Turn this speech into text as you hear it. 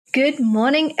Good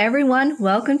morning, everyone.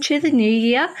 Welcome to the new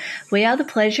year. We are the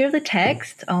pleasure of the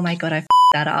text. Oh my God, I f***ed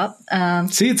that up.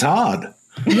 See, it's hard.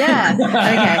 Yeah,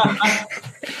 okay.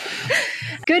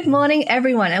 Good morning,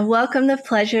 everyone, and welcome to the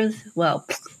pleasure of,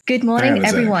 good morning,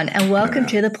 everyone, and welcome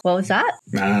to the, what was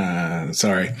that?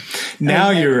 Sorry.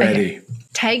 Now you're ready. Okay.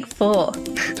 Take 4.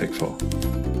 Take 4.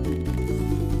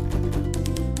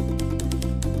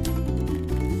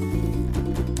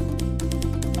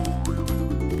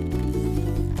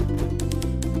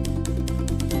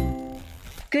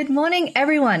 Good morning,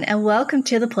 everyone, and welcome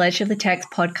to the Pleasure of the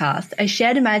Text podcast, a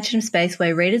shared imaginative space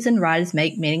where readers and writers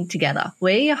make meaning together.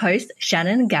 We're your hosts,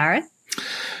 Shannon and Gareth.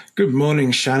 Good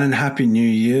morning, Shannon. Happy New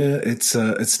Year. It's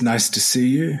nice to see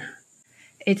you.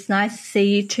 It's nice to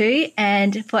see you too.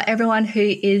 And for everyone who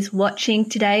is watching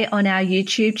today on our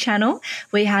YouTube channel,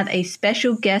 we have a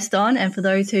special guest on. And for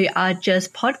those who are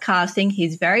just podcasting,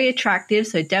 he's very attractive.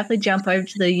 So definitely jump over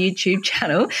to the YouTube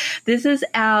channel. This is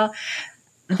our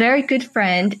very good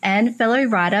friend and fellow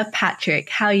writer, Patrick.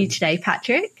 How are you today,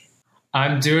 Patrick?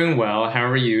 I'm doing well. How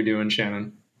are you doing,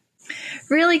 Shannon?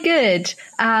 Really good.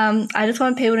 I just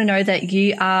want people to know that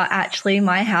you are actually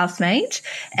my housemate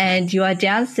and you are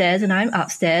downstairs and I'm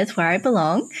upstairs where I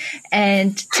belong.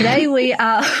 And today what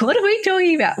are we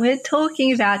talking about? We're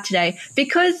talking about today,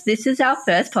 because this is our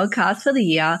first podcast for the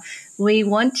year, we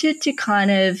wanted to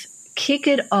kind of kick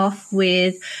it off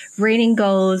with reading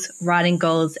goals, writing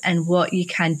goals, and what you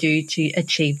can do to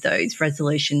achieve those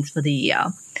resolutions for the year.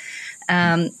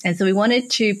 And so we wanted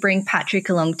to bring Patrick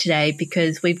along today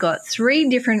because we've got 3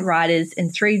 different writers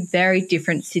in 3 very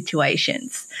different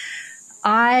situations.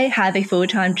 I have a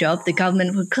full-time job. The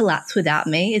government would collapse without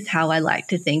me, is how I like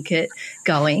to think it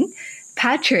going.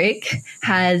 Patrick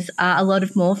has a lot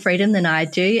of more freedom than I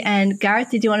do. And Gareth,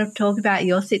 did you want to talk about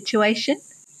your situation?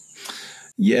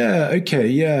 Yeah, okay,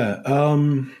 yeah.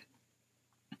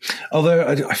 Although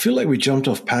I feel like we jumped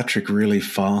off Patrick really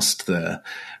fast there.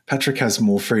 Patrick has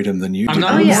more freedom than you do.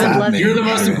 You're the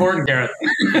most important, Gareth.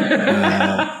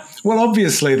 Well,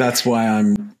 obviously that's why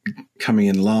I'm coming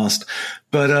in last.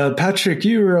 But Patrick,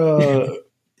 you've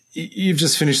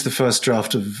just finished the first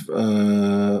draft of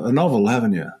a novel,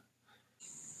 haven't you?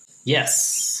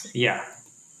 Yes, yeah.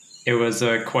 It was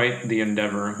quite the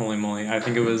endeavor, holy moly. I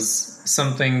think it was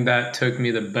something that took me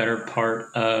the better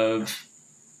part of,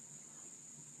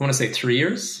 I want to say 3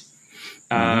 years.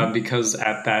 Because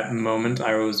at that moment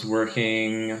I was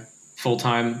working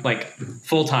full-time, but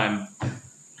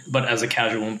as a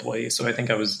casual employee. So I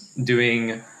think I was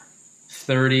doing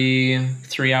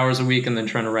 33 hours a week and then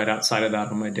trying to write outside of that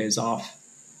on my days off.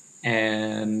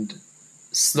 And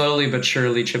slowly but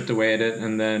surely chipped away at it.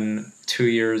 And then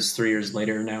 3 years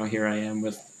later, now here I am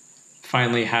with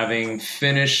finally having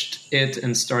finished it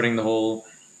and starting the whole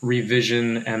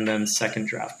revision and then second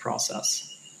draft process.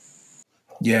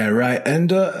 Yeah, right.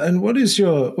 And what is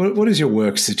your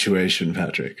work situation,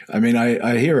 Patrick? I mean,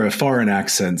 I hear a foreign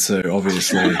accent, so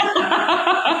obviously,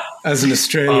 as an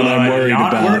Australian, I'm worried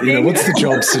about what's the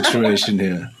job situation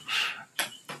here.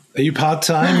 Are you part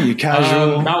time? Are you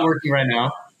casual? Not working right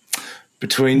now.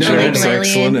 Between jobs,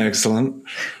 excellent.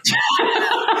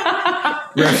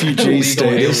 Refugee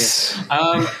status.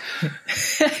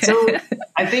 So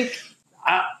I think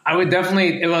I would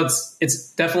definitely. Well,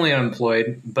 it's definitely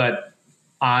unemployed, but.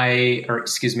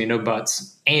 No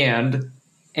buts. And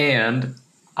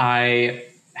I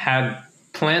had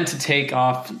planned to take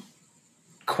off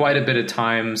quite a bit of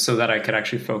time so that I could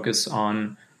actually focus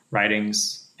on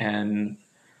writings and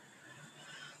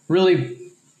really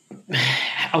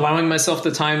allowing myself the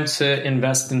time to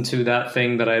invest into that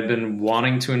thing that I'd been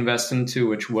wanting to invest into,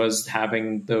 which was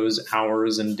having those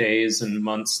hours and days and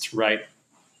months to write.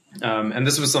 And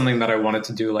this was something that I wanted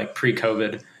to do like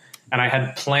pre-COVID. And I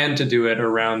had planned to do it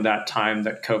around that time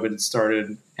that COVID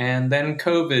started, and then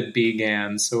COVID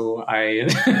began. So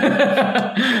it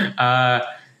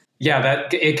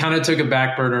kind of took a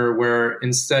back burner where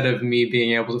instead of me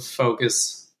being able to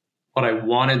focus on what I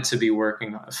wanted to be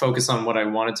working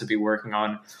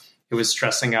on, it was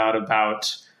stressing out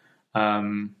about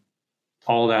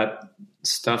all that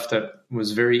stuff that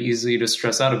was very easy to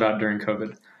stress out about during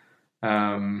COVID.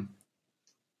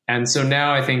 And so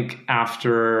now I think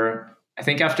after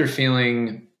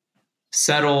feeling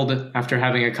settled, after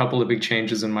having a couple of big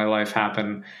changes in my life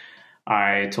happen,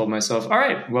 I told myself, all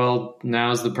right, well,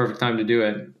 now's the perfect time to do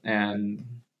it. And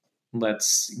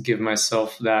let's give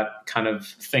myself that kind of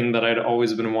thing that I'd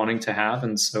always been wanting to have.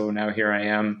 And so now here I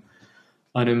am,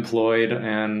 unemployed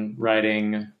and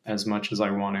writing as much as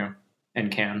I want to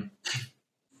and can.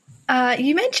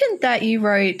 You mentioned that you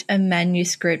wrote a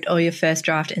manuscript or your first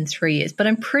draft in 3 years, but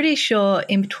I'm pretty sure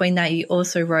in between that you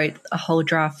also wrote a whole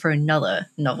draft for another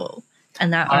novel,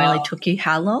 and that only took you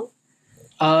how long?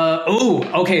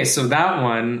 Okay. So that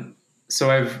one.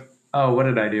 So what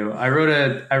did I do? I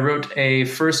wrote a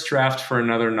first draft for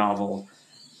another novel,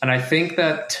 and I think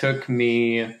that took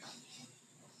me.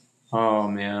 Oh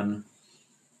man,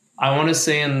 I want to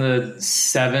say in the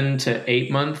 7 to 8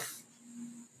 month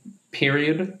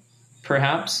period.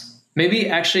 Perhaps, maybe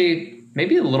a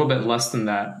little bit less than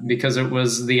that, because it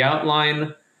was the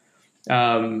outline,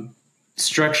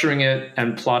 structuring it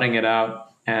and plotting it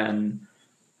out and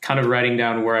kind of writing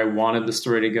down where I wanted the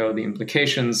story to go, the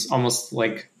implications, almost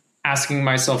like asking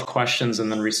myself questions and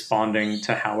then responding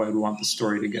to how I would want the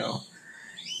story to go.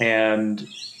 And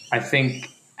I think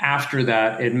after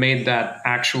that, it made that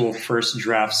actual first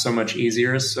draft so much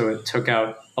easier. So it took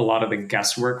out a lot of the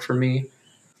guesswork for me.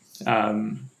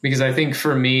 Because I think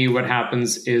for me, what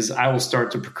happens is I will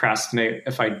start to procrastinate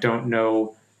if I don't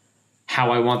know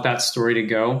how I want that story to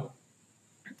go.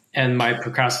 And my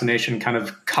procrastination kind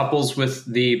of couples with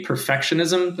the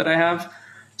perfectionism that I have.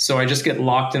 So I just get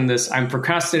locked in this. I'm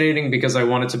procrastinating because I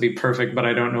want it to be perfect, but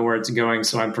I don't know where it's going.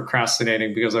 So I'm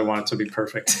procrastinating because I want it to be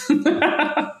perfect.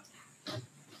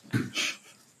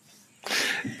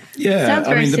 Yeah.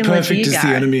 I mean, the perfect is the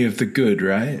enemy of the good,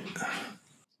 right?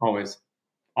 Always.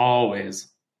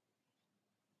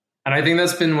 And I think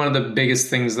that's been one of the biggest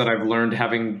things that I've learned,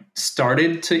 having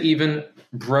started to even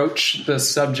broach the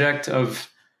subject of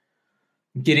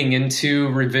getting into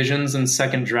revisions and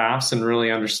second drafts and really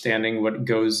understanding what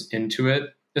goes into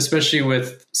it, especially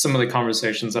with some of the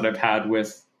conversations that I've had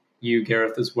with you,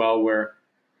 Gareth, as well, where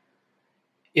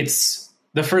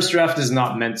the first draft is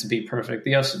not meant to be perfect.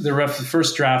 The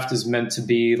first draft is meant to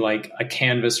be like a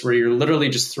canvas where you're literally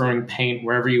just throwing paint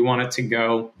wherever you want it to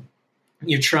go.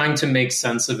 You're trying to make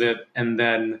sense of it. And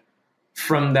then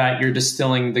from that, you're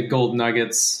distilling the gold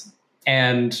nuggets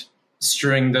and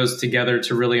string those together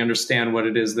to really understand what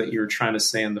it is that you're trying to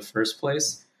say in the first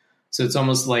place. So it's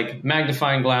almost like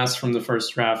magnifying glass from the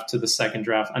first draft to the second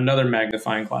draft, another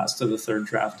magnifying glass to the third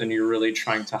draft. And you're really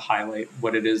trying to highlight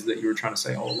what it is that you were trying to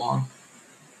say all along.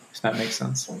 If that makes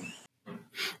sense.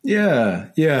 Yeah.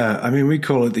 I mean, we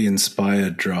call it the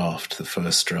inspired draft, the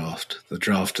first draft, the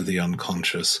draft of the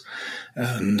unconscious.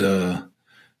 And the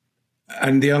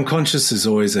unconscious is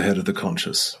always ahead of the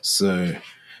conscious. So,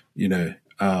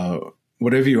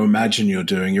 whatever you imagine you're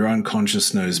doing, your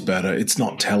unconscious knows better. It's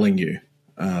not telling you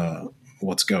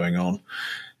what's going on.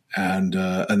 And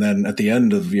then at the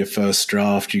end of your first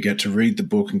draft, you get to read the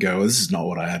book and go, oh, this is not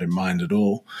what I had in mind at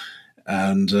all.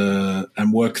 And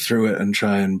work through it and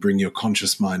try and bring your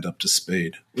conscious mind up to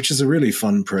speed, which is a really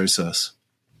fun process.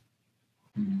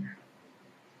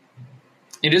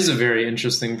 It is a very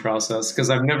interesting process, because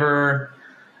I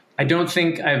don't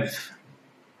think I've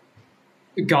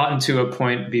gotten to a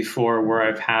point before where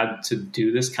I've had to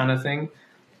do this kind of thing.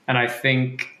 And I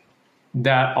think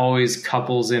that always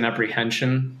couples in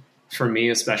apprehension for me,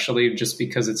 especially just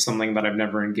because it's something that I've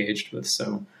never engaged with.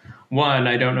 So 1,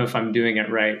 I don't know if I'm doing it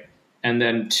right. And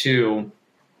then 2,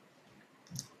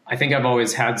 I think I've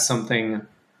always had something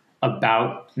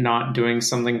about not doing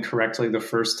something correctly the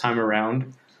first time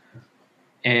around.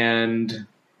 And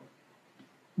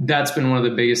that's been one of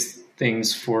the biggest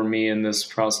things for me in this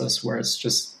process, where it's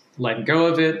just let go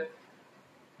of it.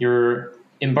 You're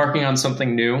embarking on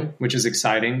something new, which is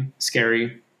exciting,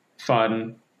 scary,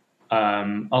 fun,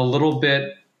 a little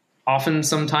bit, often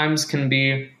sometimes can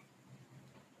be,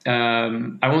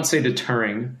 I won't say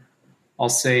deterring. I'll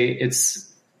say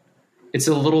it's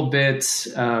a little bit,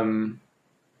 I'll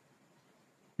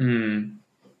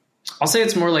say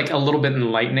it's more like a little bit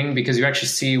enlightening, because you actually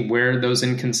see where those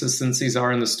inconsistencies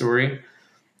are in the story.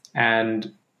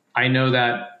 And I know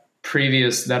that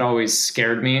that always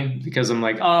scared me, because I'm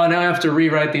like, oh, now I have to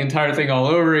rewrite the entire thing all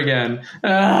over again.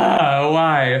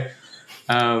 Why?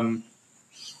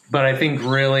 But I think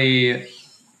really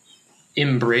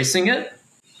embracing it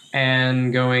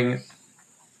and going,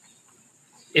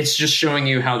 it's just showing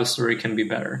you how the story can be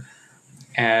better.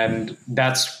 And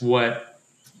that's what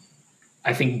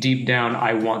I think deep down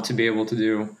I want to be able to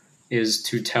do, is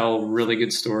to tell really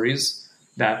good stories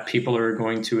that people are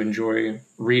going to enjoy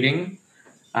reading.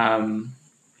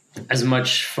 As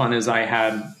much fun as I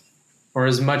had, or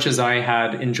as much as I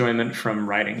had enjoyment from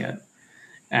writing it.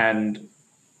 And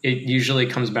it usually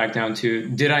comes back down to,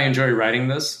 did I enjoy writing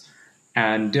this?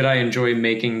 And did I enjoy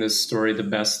making this story the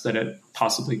best that it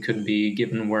possibly could be,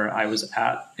 given where I was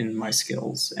at in my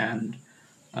skills and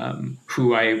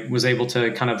who I was able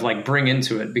to kind of like bring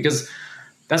into it? Because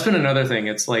that's been another thing.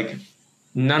 It's like,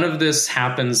 none of this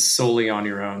happens solely on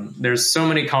your own. There's so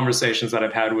many conversations that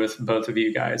I've had with both of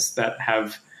you guys that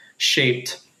have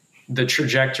shaped the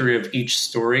trajectory of each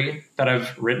story that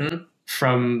I've written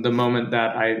from the moment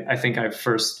that I think I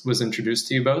first was introduced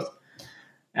to you both.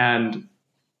 And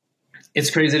it's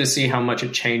crazy to see how much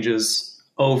it changes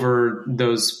over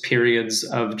those periods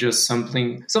of just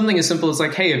something as simple as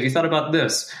like, hey, have you thought about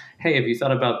this? Hey, have you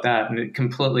thought about that? And it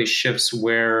completely shifts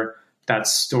where that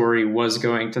story was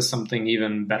going to something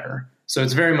even better. So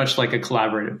it's very much like a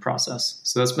collaborative process.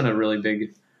 So that's been a really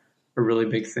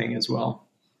big thing as well.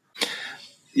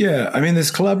 Yeah, I mean,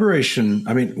 there's collaboration.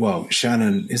 I mean, well,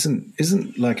 Shannon,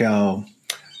 isn't like our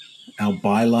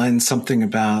byline something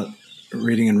about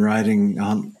reading and writing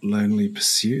aren't lonely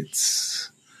pursuits?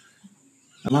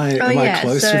 Am I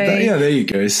close with that? Yeah, there you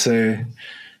go. So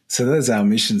there's our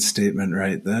mission statement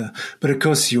right there. But of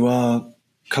course, you are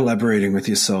collaborating with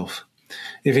yourself.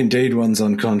 If indeed one's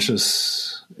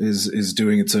unconscious is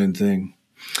doing its own thing,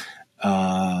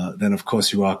 then of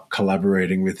course you are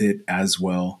collaborating with it as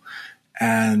well.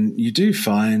 And you do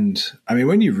find, I mean,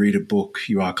 when you read a book,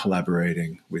 you are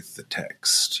collaborating with the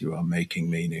text. You are making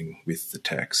meaning with the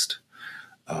text.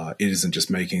 It isn't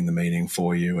just making the meaning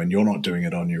for you, and you're not doing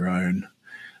it on your own.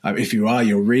 If you are,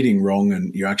 you're reading wrong,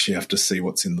 and you actually have to see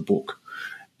what's in the book.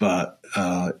 But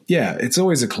yeah, it's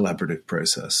always a collaborative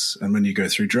process. And when you go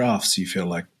through drafts, you feel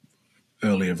like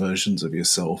earlier versions of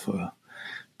yourself are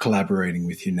collaborating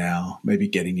with you now, maybe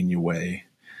getting in your way,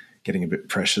 getting a bit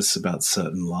precious about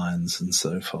certain lines and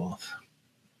so forth.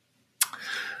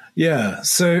 Yeah.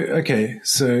 So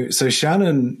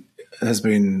Shannon has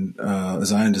been,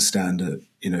 as I understand it,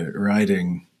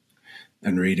 writing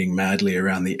and reading madly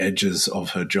around the edges of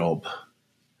her job.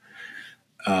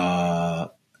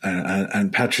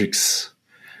 And Patrick's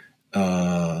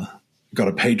got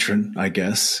a patron, I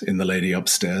guess, in the lady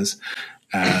upstairs,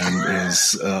 and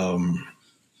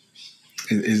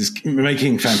is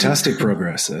making fantastic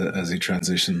progress as he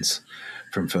transitions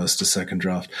from first to second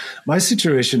draft. My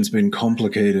situation's been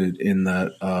complicated in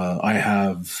that I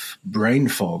have brain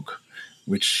fog,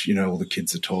 which, all the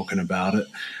kids are talking about it.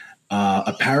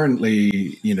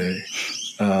 Apparently,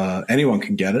 anyone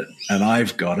can get it, and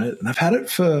I've got it. And I've had it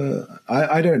for,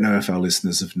 I don't know if our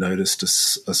listeners have noticed a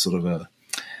sort of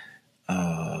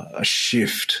a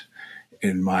shift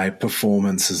in my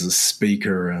performance as a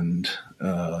speaker and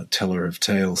teller of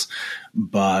tales.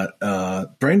 But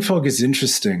brain fog is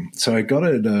interesting. So I got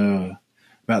it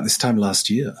about this time last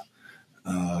year.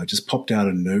 It just popped out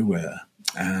of nowhere.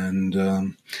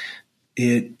 And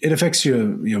it affects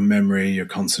your memory, your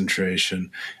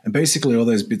concentration, and basically all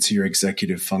those bits of your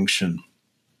executive function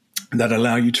that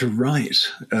allow you to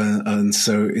write. And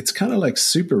so it's kind of like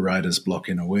super writer's block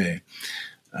in a way.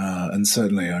 And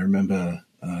certainly I remember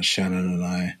Shannon and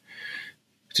I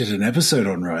did an episode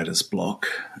on writer's block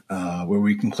where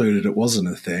we concluded it wasn't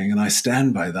a thing, and I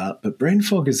stand by that. But brain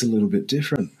fog is a little bit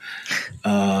different.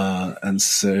 And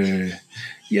so,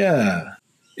 yeah,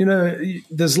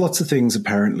 there's lots of things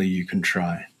apparently you can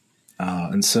try.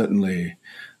 And certainly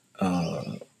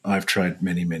I've tried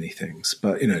many, many things.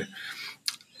 But,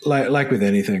 like with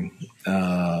anything,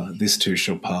 this too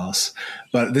shall pass.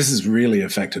 But this has really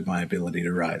affected my ability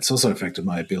to write. It's also affected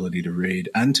my ability to read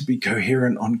and to be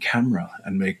coherent on camera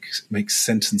and make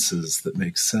sentences that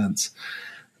make sense.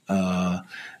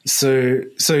 So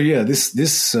yeah,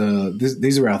 these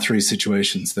are our three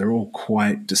situations. They're all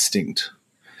quite distinct.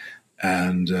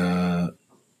 And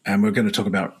we're going to talk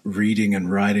about reading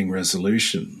and writing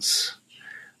resolutions.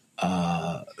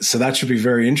 So that should be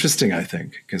very interesting, I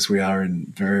think, because we are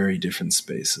in very different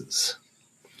spaces.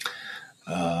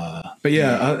 But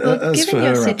yeah, well, as given for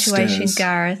your her situation, upstairs,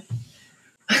 Gareth.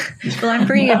 Well, I'm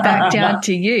bringing it back down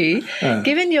to you.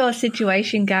 Given your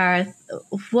situation, Gareth,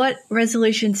 what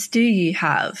resolutions do you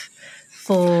have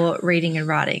for reading and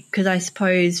writing? Because I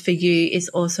suppose for you, it's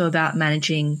also about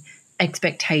managing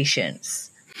expectations.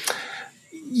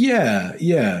 Yeah,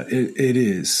 it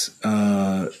is.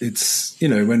 It's,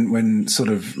 when sort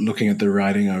of looking at the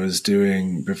writing I was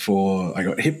doing before I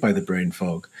got hit by the brain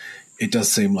fog, it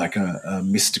does seem like a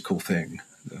mystical thing.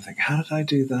 I think, how did I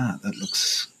do that? That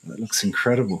looks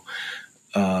incredible.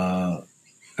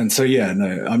 And so, yeah,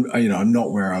 no, I'm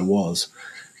not where I was.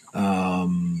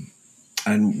 And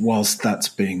whilst that's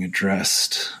being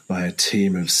addressed by a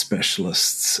team of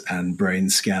specialists and brain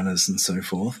scanners and so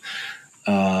forth,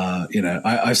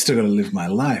 I've still got to live my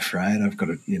life, right? I've got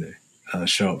to,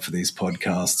 show up for these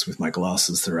podcasts with my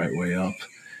glasses the right way up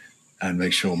and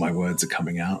make sure my words are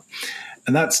coming out.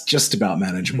 And that's just about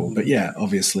manageable. Mm-hmm. But yeah,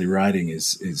 obviously writing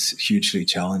is hugely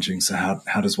challenging. So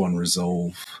how does one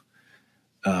resolve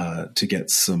to get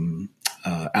some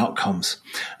outcomes,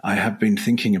 I have been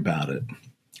thinking about it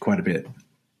quite a bit.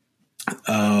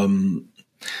 And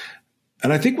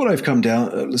I think what I've come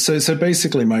down, so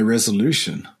basically my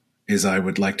resolution is I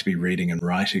would like to be reading and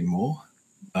writing more,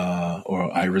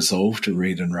 or I resolve to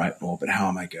read and write more, but how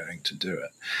am I going to do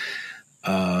it?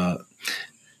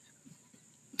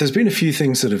 There's been a few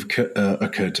things that have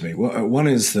occurred to me. One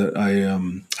is that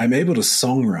I'm able to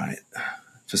songwrite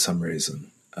for some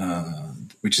reason,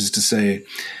 which is to say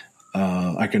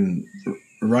I can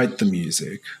write the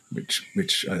music,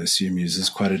 which I assume uses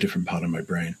quite a different part of my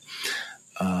brain.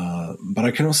 But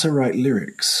I can also write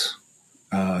lyrics.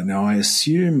 Now, I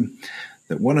assume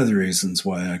that one of the reasons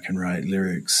why I can write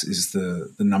lyrics is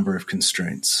the number of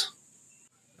constraints.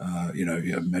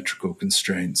 You have metrical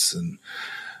constraints, and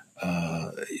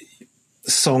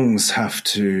songs have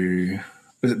to,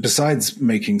 besides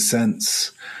making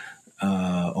sense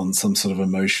on some sort of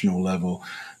emotional level,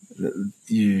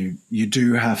 you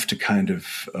do have to kind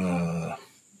of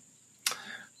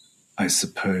I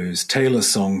suppose, tailor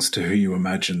songs to who you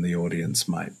imagine the audience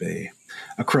might be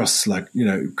across,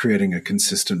 creating a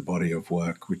consistent body of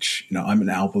work, which, I'm an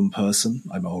album person.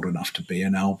 I'm old enough to be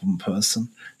an album person.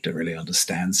 Don't really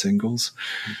understand singles.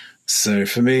 So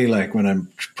for me, when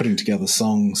I'm putting together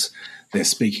songs, they're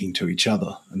speaking to each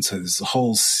other. And so there's a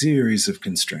whole series of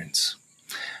constraints.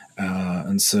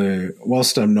 And so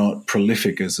whilst I'm not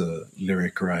prolific as a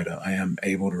lyric writer, I am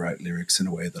able to write lyrics in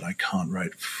a way that I can't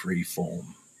write free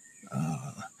form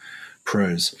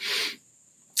prose.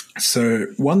 So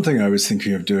one thing I was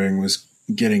thinking of doing was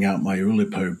getting out my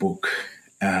Oulipo book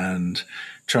and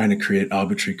trying to create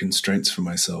arbitrary constraints for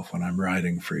myself when I'm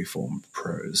writing free-form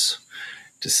prose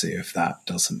to see if that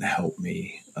doesn't help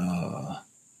me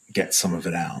get some of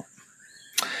it out.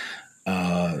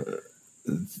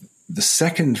 The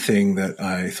second thing that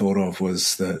I thought of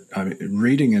was that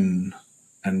reading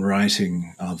and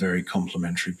writing are very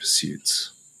complementary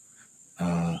pursuits.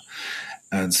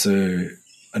 And so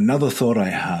another thought I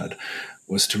had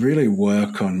was to really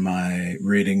work on my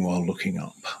reading while looking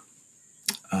up,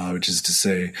 which is to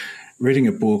say, reading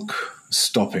a book,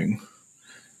 stopping,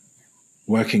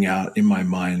 working out in my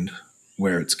mind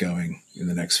where it's going in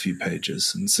the next few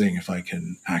pages and seeing if I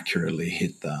can accurately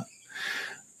hit that.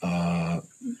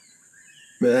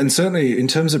 And certainly in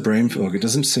terms of brain fog, it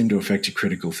doesn't seem to affect your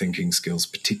critical thinking skills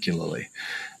particularly,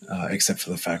 except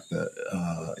for the fact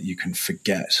that you can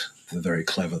forget the very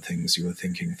clever things you were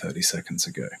thinking 30 seconds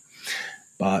ago.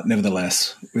 But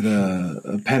nevertheless, with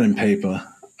a pen and paper,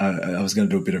 I was going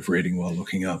to do a bit of reading while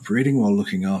looking up. Reading while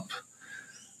looking up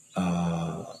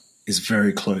is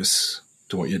very close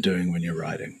to what you're doing when you're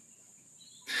writing.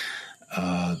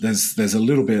 There's a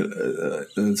little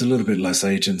bit less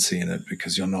agency in it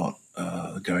because you're not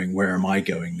going, where am I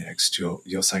going next?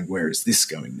 You're saying, where is this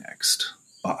going next?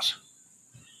 But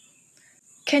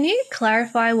can you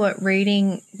clarify what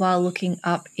reading while looking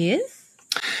up is?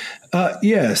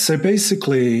 Yeah. So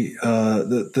basically,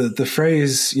 the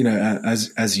phrase,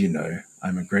 as you know,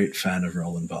 I'm a great fan of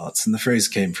Roland Barthes, and the phrase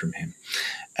came from him,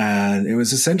 and it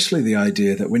was essentially the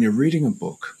idea that when you're reading a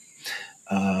book,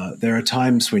 there are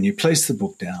times when you place the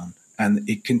book down and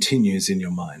it continues in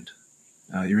your mind.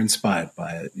 You're inspired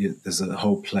by it. There's a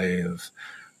whole play of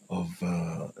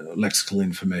lexical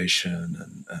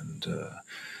information and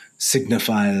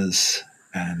signifiers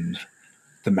and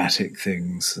thematic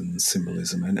things and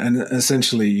symbolism. And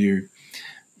essentially you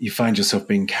find yourself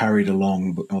being carried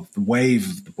along the wave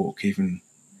of the book, even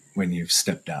when you've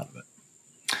stepped out of it.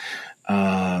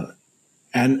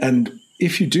 And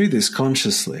if you do this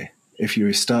consciously, if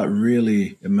you start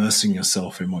really immersing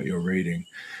yourself in what you're reading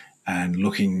and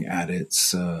looking at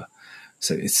its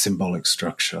symbolic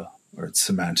structure or its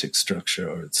semantic structure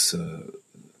or its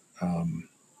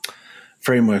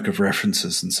framework of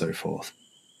references and so forth,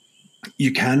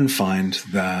 you can find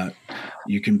that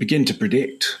you can begin to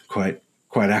predict quite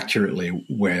accurately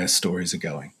where stories are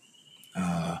going.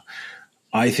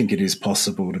 I think it is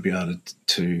possible to be able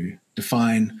to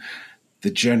define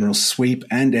the general sweep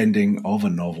and ending of a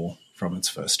novel from its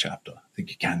first chapter. I think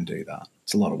you can do that.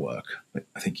 It's a lot of work, but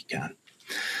I think you can.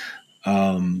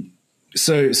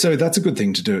 So that's a good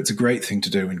thing to do. It's a great thing to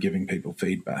do when giving people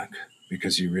feedback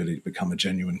because you really become a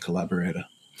genuine collaborator.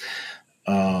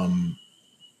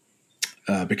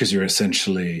 Because you're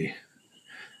essentially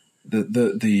the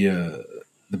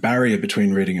barrier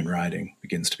between reading and writing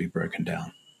begins to be broken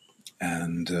down,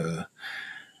 and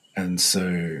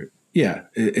so yeah,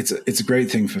 it's a great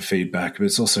thing for feedback, but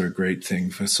it's also a great thing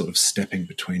for sort of stepping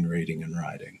between reading and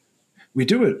writing. We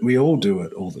do it. We all do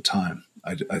it all the time.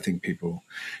 I think people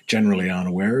generally aren't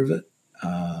aware of it,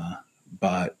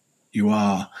 but you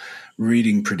are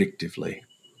reading predictively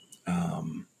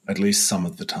At least some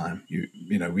of the time.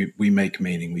 We make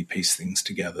meaning, we piece things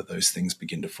together, those things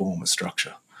begin to form a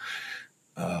structure.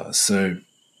 So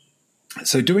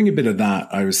doing a bit of that,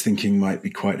 I was thinking might be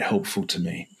quite helpful to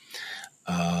me.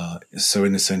 So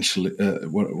in essentially,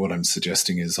 what I'm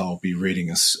suggesting is I'll be reading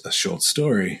a short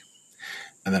story,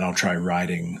 and then I'll try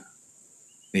writing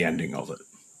the ending of it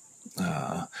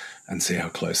and see how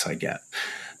close I get.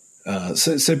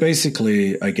 So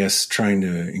basically, I guess trying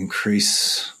to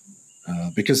increase,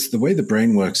 because the way the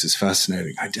brain works is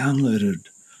fascinating. I downloaded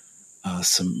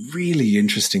some really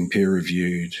interesting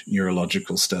peer-reviewed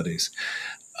neurological studies,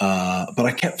 but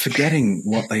I kept forgetting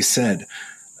what they said.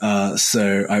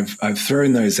 So I've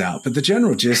thrown those out. But the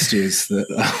general gist is that,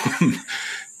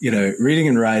 reading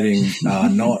and writing are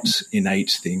not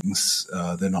innate things.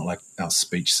 They're not like our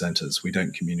speech centers. We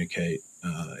don't communicate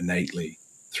innately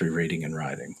through reading and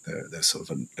writing. They're sort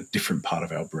of a different part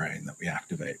of our brain that we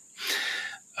activate.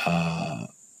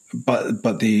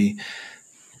 But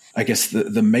I guess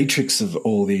the matrix of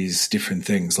all these different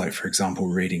things, like, for example,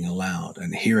 reading aloud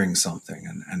and hearing something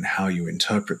and how you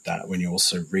interpret that when you're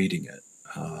also reading it.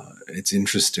 It's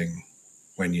interesting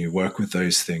when you work with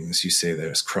those things, you see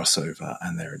there's crossover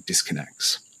and there are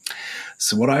disconnects.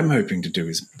 So what I'm hoping to do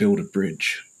is build a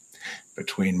bridge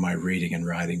between my reading and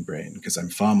writing brain, because I'm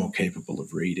far more capable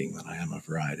of reading than I am of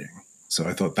writing. So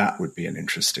I thought that would be an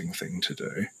interesting thing to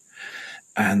do.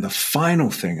 And the final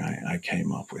thing I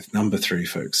came up with, number 3,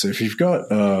 folks. So if you've got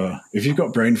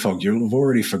brain fog, you'll have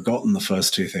already forgotten the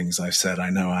first 2 things I've said. I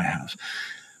know I have.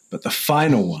 But the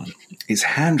final one is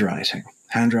handwriting.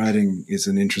 Handwriting is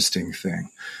an interesting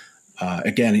thing.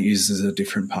 Again, it uses a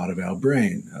different part of our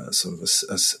brain, sort of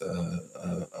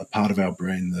a part of our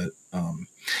brain that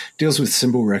deals with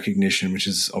symbol recognition, which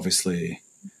is obviously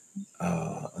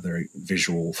a very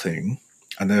visual thing.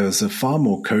 And there's a far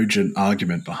more cogent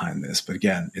argument behind this, but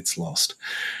again, it's lost.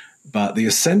 But the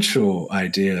essential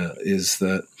idea is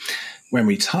that when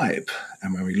we type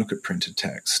and when we look at printed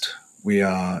text, we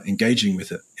are engaging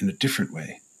with it in a different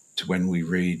way to when we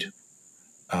read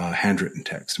handwritten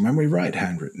text and when we write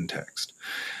handwritten text.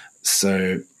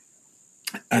 So,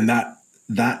 and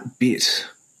that bit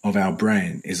of our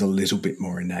brain is a little bit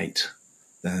more innate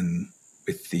than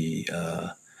with the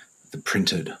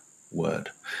printed word.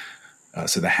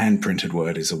 So the hand-printed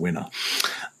word is a winner.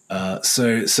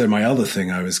 So my other thing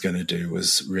I was going to do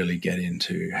was really get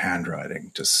into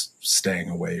handwriting, just staying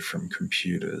away from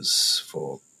computers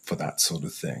for that sort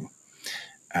of thing,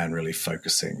 and really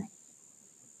focusing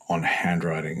on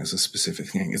handwriting as a specific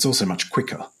thing. It's also much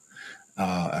quicker,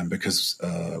 and because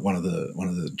one of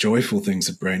the joyful things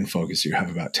of brain fog is you have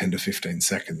about 10 to 15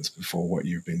 seconds before what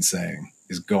you've been saying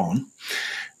is gone.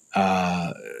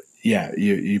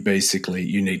 You basically,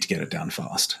 you need to get it down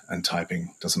fast, and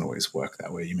typing doesn't always work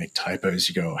that way. You make typos,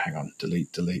 you go, oh, hang on,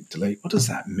 delete. What does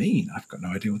that mean? I've got no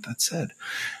idea what that said.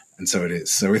 And so it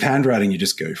is. So with handwriting, you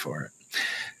just go for it.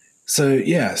 So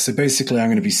basically I'm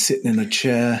going to be sitting in a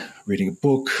chair, reading a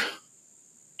book,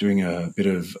 doing a bit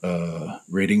of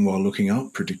reading while looking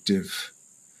up predictive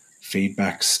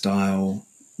feedback style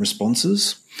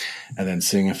responses, and then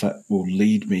seeing if that will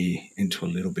lead me into a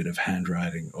little bit of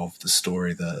handwriting of the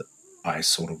story that I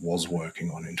sort of was working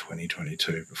on in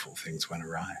 2022 before things went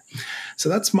awry. So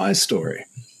that's my story.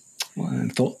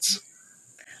 Thoughts?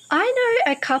 I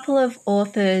know a couple of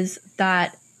authors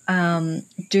that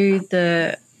do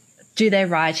their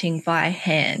writing by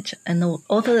hand, and the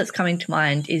author that's coming to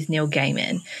mind is Neil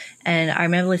Gaiman. And I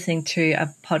remember listening to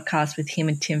a podcast with him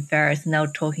and Tim Ferriss, and they were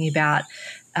talking about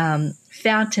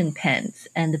fountain pens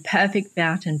and the perfect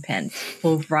fountain pens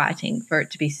for writing, for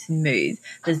it to be smooth.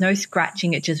 There's no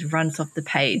scratching, it just runs off the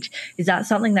page. Is that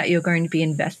something that you're going to be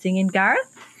investing in, Gareth?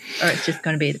 Or it's just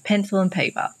going to be the pencil and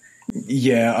paper?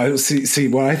 Yeah, I see.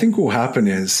 What I think will happen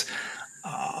is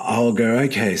I'll go,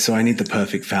 okay, so I need the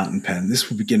perfect fountain pen. This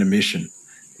will begin a mission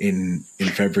in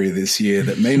February this year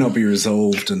that may not be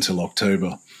resolved until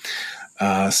October.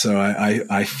 So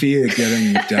I fear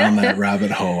getting down that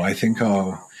rabbit hole. I think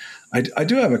I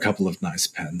do have a couple of nice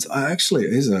pens. I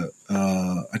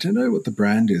don't know what the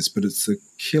brand is, but it's the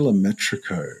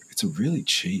Kilometrico. It's a really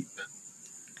cheap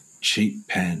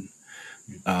pen.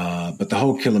 But the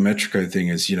whole Kilometrico thing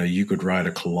is, you could ride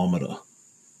a kilometer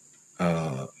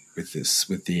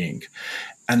with the ink,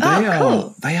 and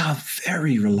they are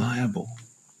very reliable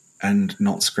and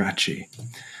not scratchy.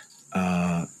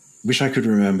 wish I could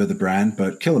remember the brand,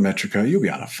 but Kilometrica, you'll be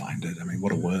able to find it. I mean,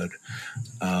 what a word.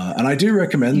 And I do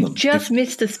recommend them. Just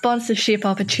missed a sponsorship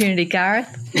opportunity, Gareth.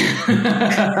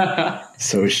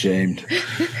 So ashamed.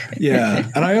 Yeah.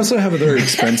 And I also have a very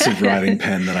expensive writing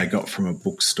pen that I got from a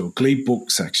bookstore. Glebe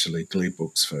Books, actually. Glebe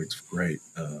Books, folks. Great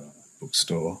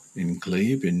bookstore in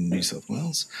Glebe in New South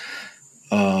Wales.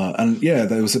 And yeah,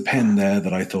 there was a pen there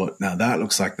that I thought, now that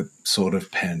looks like the sort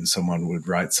of pen someone would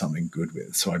write something good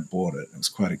with. So I bought it. It was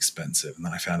quite expensive. And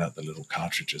then I found out the little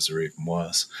cartridges are even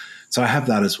worse. So I have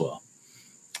that as well.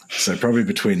 So probably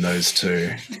between those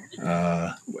two.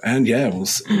 And yeah, we'll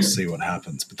see what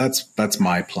happens. But that's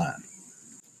my plan.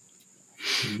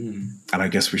 And I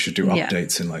guess we should do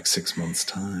updates in like 6 months'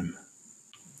 time.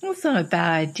 That's not a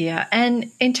bad idea.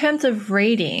 And in terms of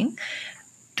reading,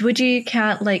 would you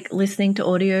count like listening to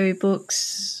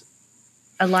audiobooks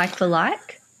a like for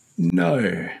like? No,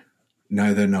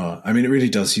 they're not. I mean, it really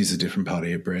does use a different part of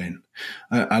your brain.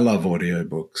 I love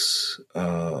audiobooks.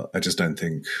 I just don't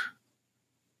think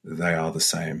they are the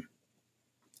same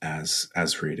as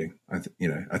reading. I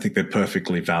think they're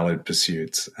perfectly valid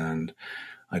pursuits, and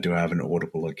I do have an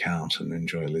Audible account and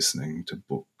enjoy listening to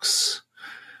books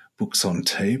on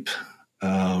tape.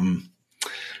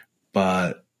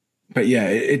 But yeah,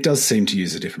 it does seem to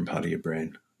use a different part of your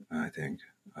brain, I think.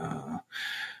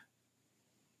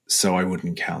 So I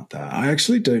wouldn't count that. I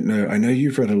actually don't know. I know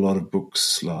you've read a lot of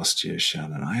books last year,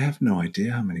 Shannon. I have no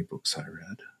idea how many books I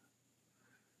read.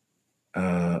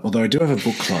 Although I do have a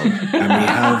book club,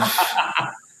 and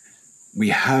we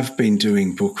have been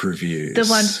doing book reviews. The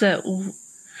ones that,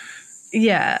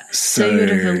 yeah. So you would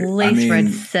have at least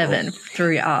read 7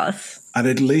 through us. I'd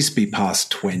at least be past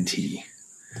 20.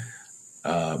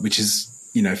 Which is,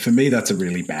 for me, that's a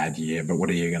really bad year, but what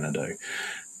are you going to do?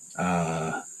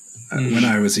 When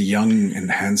I was a young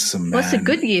and handsome man. What's a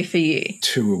good year for you?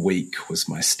 2 a week was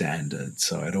my standard,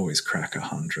 so I'd always crack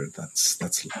 100. That's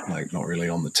like not really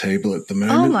on the table at the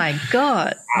moment. Oh, my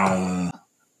God.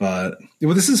 But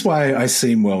this is why I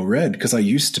seem well-read, because I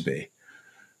used to be.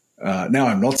 Now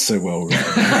I'm not so well-read.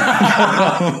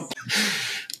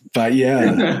 But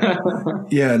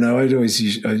yeah, no, I'd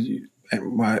always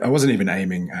I wasn't even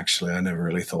aiming, actually. I never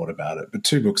really thought about it. But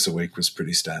 2 books a week was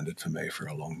pretty standard for me for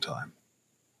a long time.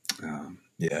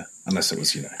 Yeah, unless it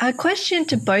was, A question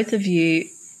to both of you.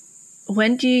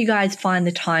 When do you guys find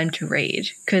the time to read?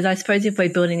 Because I suppose if we're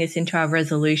building this into our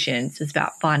resolutions, it's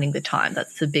about finding the time.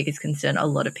 That's the biggest concern a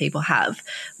lot of people have.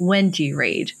 When do you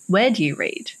read? Where do you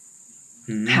read?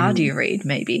 How do you read,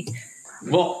 maybe?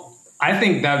 Well, I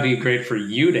think that would be great for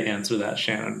you to answer that,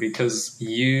 Shannon, because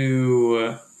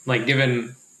you...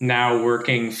 given now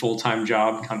working full-time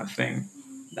job kind of thing,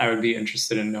 I would be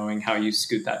interested in knowing how you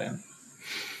scoot that in.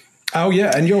 Oh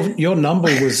yeah, and your number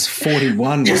was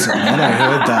 41, wasn't it? I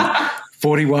heard that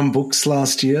 41 books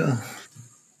last year.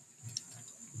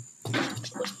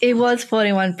 It was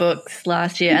 41 books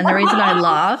last year, and the reason I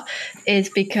laugh is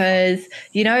because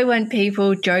when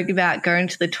people joke about going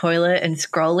to the toilet and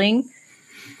scrolling.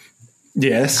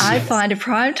 Yes. I find a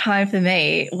prime time for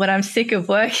me when I'm sick of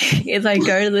working is I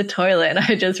go to the toilet and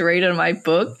I just read on my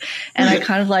book, and I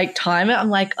kind of time it. I'm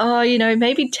like,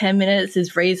 maybe 10 minutes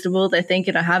is reasonable. They're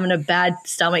thinking I'm having a bad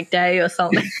stomach day or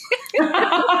something.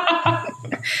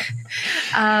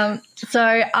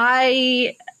 So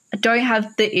I don't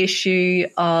have the issue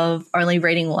of only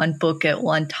reading one book at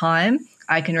one time.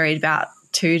 I can read about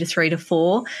 2 to 3 to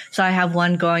 4. So I have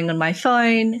one going on my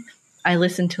phone. I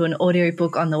listen to an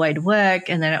audiobook on the way to work,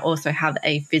 and then I also have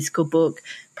a physical book,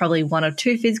 probably 1 or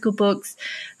 2 physical books.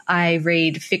 I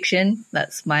read fiction.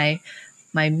 That's my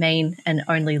main and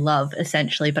only love,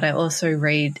 essentially, but I also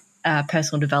read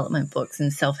personal development books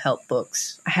and self-help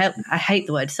books. I hate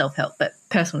the word self-help, but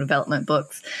personal development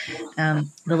books. The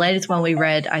latest one we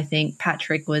read, I think,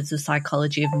 Patrick, was The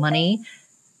Psychology of Money.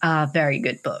 Very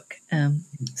good book.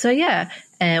 So yeah,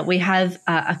 we have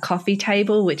a coffee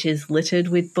table which is littered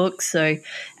with books. So,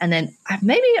 and then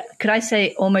maybe could I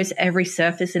say almost every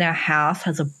surface in our house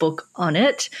has a book on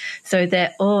it. So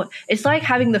they're all. It's like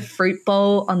having the fruit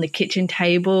bowl on the kitchen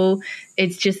table.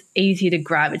 It's just easy to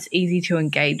grab. It's easy to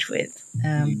engage with.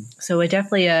 So we're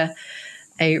definitely a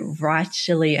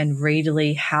writerly and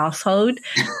readerly household.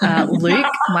 Luke,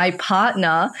 my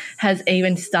partner, has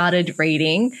even started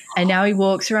reading, and now he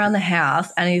walks around the house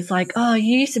and he's like, oh,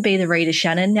 you used to be the reader,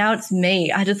 Shannon. Now it's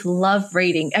me. I just love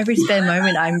reading. Every spare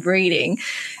moment I'm reading.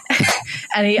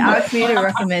 And he asked me to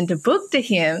recommend a book to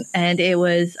him, and it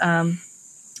was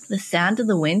The Sound of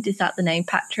the Wind. Is that the name,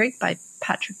 Patrick? By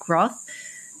Patrick Roth.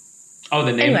 Oh,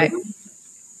 the name? Anyway,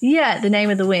 yeah, The Name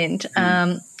of the Wind.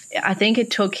 I think it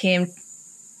took him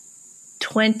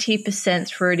 20%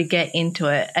 through to get into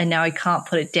it, and now I can't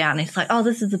put it down. It's like, oh,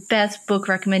 this is the best book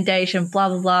recommendation, blah,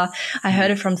 blah, blah. I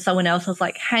heard it from someone else. I was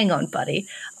like, hang on, buddy.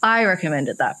 I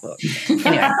recommended that book.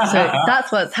 Anyway, so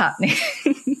that's what's happening.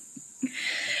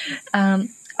 I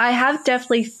have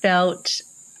definitely felt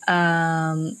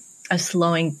a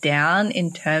slowing down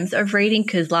in terms of reading,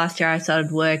 because last year I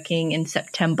started working in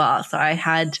September. So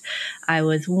I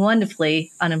was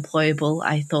wonderfully unemployable,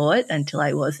 I thought, until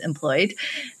I was employed.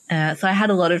 So I had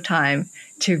a lot of time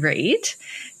to read,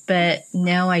 but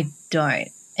now I don't.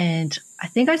 And I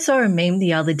think I saw a meme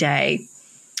the other day,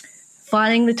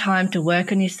 finding the time to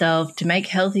work on yourself, to make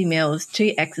healthy meals,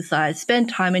 to exercise, spend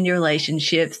time in your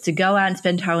relationships, to go out and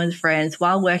spend time with friends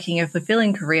while working a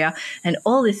fulfilling career, and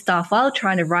all this stuff while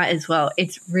trying to write as well.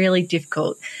 It's really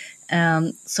difficult.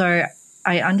 So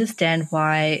I understand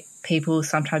why people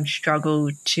sometimes struggle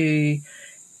to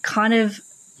kind of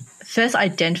first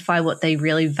identify what they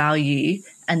really value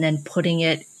and then putting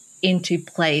it into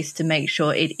place to make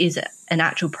sure it is an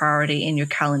actual priority in your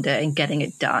calendar and getting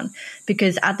it done.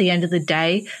 Because at the end of the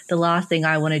day, the last thing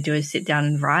I want to do is sit down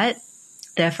and write.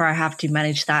 Therefore, I have to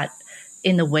manage that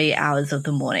in the wee hours of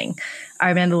the morning. I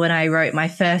remember when I wrote my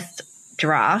first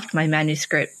draft, my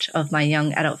manuscript of my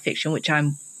young adult fiction, which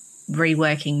I'm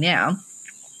reworking now,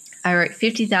 I wrote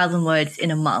 50,000 words in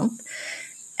a month.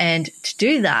 And to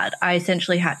do that, I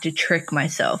essentially had to trick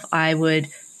myself.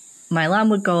 My alarm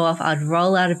would go off, I'd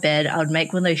roll out of bed, I would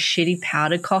make one of those shitty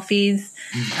powder coffees,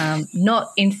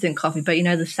 not instant coffee, but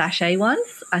the sachet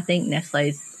ones. I think Nestle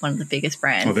is one of the biggest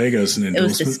brands. Oh, there goes an endorsement. It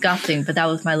was disgusting, but that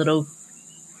was my little...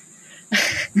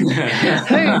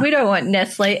 we don't want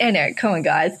Nestle. Anyway, come on,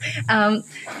 guys.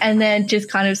 And then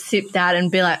just kind of sip that and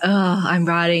be like, oh, I'm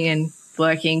writing and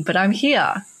working, but I'm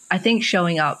here. I think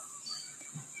showing up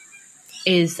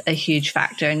is a huge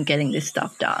factor in getting this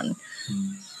stuff done.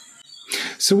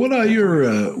 So what are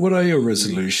your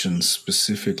resolutions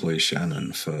specifically,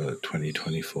 Shannon, for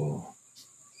 2024?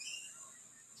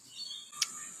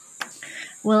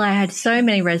 Well, I had so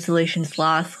many resolutions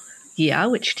last year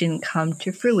which didn't come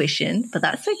to fruition, but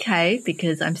that's okay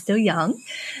because I'm still young.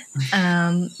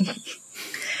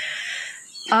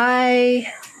 I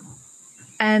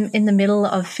am in the middle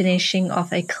of finishing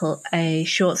off a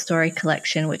short story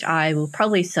collection which I will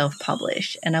probably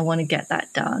self-publish, and I want to get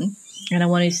that done. And I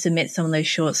want to submit some of those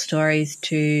short stories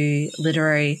to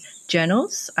literary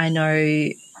journals. I know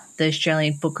the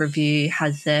Australian Book Review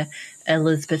has the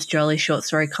Elizabeth Jolie short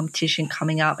story competition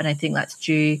coming up, and I think that's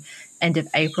due end of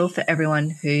April for everyone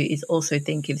who is also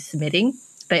thinking of submitting.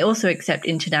 They also accept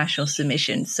international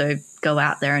submissions, so go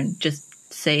out there and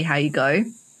just see how you go.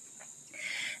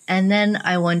 And then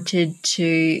I wanted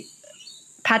to,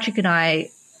 Patrick and I,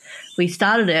 we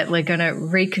started it, we're going to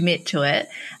recommit to it.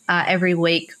 Every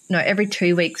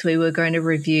 2 weeks we were going to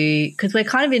review, because we're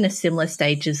kind of in a similar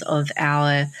stages of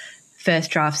our first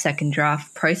draft, second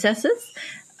draft processes.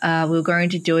 We were going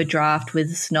to do a draft with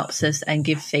a synopsis and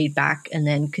give feedback, and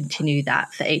then continue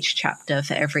that for each chapter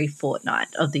for every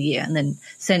fortnight of the year. And then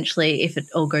essentially, if it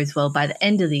all goes well, by the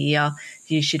end of the year,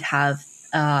 you should have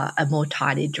a more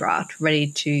tidy draft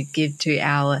ready to give to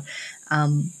our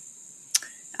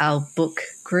book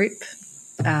group,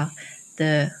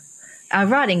 our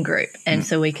writing group, and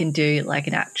so we can do like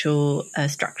an actual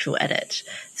structural edit.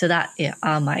 So that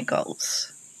are my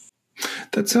goals.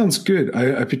 That sounds good.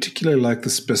 I particularly like the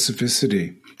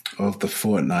specificity of the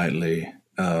fortnightly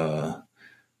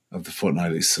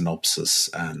synopsis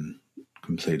and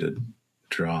completed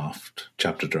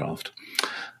chapter draft.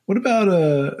 What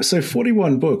about so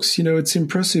 41 books? It's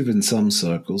impressive in some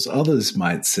circles. Others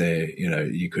might say,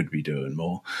 you could be doing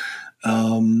more.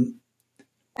 Are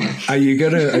you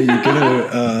gonna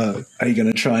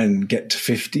try and get to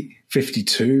 50,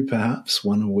 52 perhaps,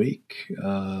 one a week?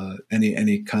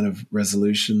 Any kind of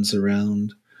resolutions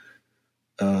around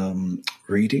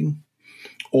reading,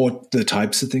 or the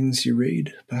types of things you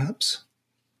read, perhaps?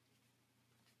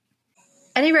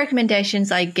 Any recommendations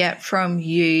I get from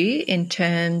you in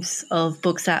terms of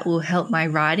books that will help my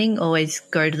writing always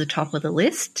go to the top of the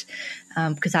list,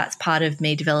 because that's part of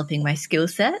me developing my skill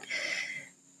set.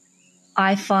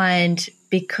 I find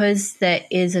because there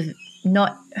is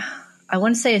I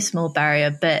want to say a small barrier,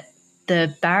 but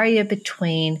the barrier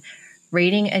between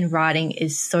reading and writing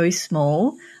is so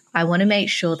small. I want to make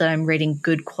sure that I'm reading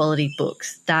good quality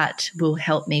books that will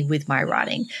help me with my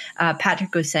writing. You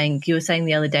were saying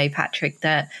the other day, Patrick,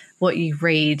 that what you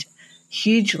read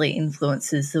hugely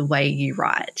influences the way you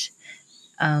write.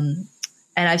 And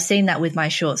I've seen that with my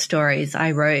short stories.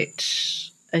 I wrote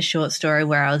a short story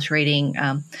where I was reading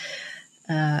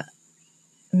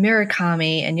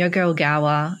Murakami and Yoko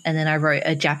Ogawa, and then I wrote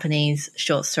a Japanese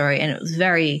short story, and it was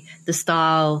the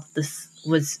style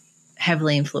was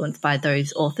heavily influenced by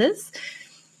those authors.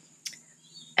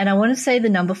 And I want to say the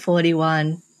number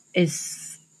 41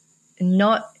 is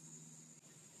not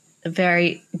a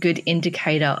very good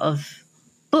indicator of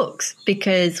books,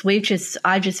 because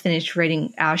I just finished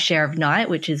reading Our Share of Night,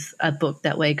 which is a book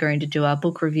that we're going to do our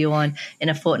book review on in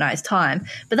a fortnight's time.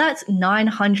 But that's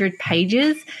 900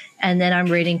 pages, and then I'm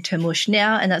reading Tamush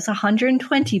now, and that's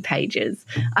 120 pages.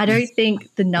 I don't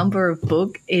think the number of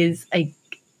book is a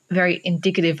very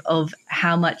indicative of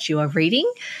how much you are reading,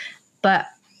 but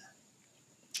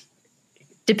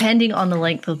depending on the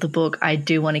length of the book, I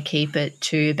do want to keep it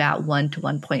to about 1 to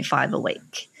 1.5 a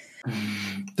week.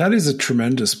 That is a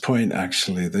tremendous point,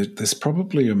 actually. There's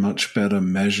probably a much better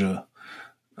measure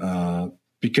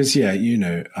because,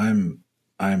 I'm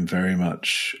very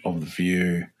much of the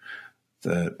view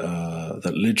that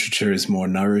that literature is more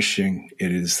nourishing.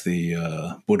 It is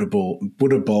the Buddha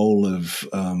bowl of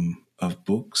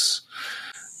books,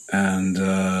 and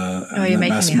you're making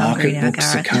mass me hungry market now,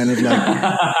 books Gareth. are kind of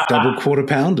like double quarter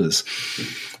pounders,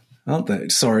 aren't they?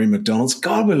 Sorry, McDonald's.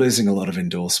 God, we're losing a lot of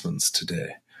endorsements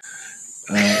today.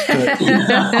 No,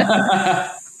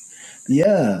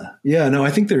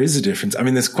 I think there is a difference. I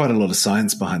mean, there's quite a lot of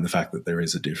science behind the fact that there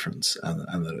is a difference,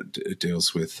 and that it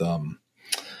deals with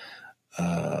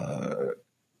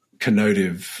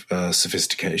connotive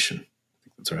sophistication.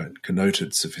 That's right,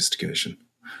 connoted sophistication,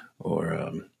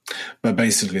 or but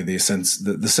basically the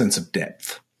sense of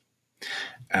depth,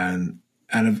 and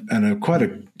quite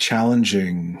a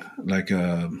challenging, like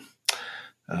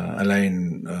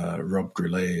Elaine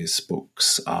Robbe-Grillet's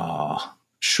books are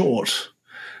short,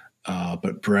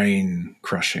 but brain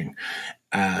crushing,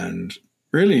 and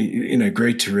really,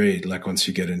 great to read. Like once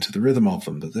you get into the rhythm of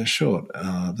them, but they're short.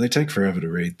 They take forever to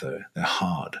read, though. They're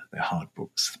hard. They're hard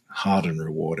books, hard and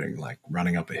rewarding, like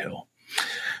running up a hill.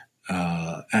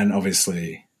 And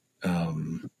obviously,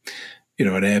 an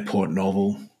airport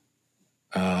novel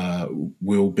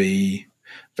will be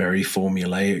very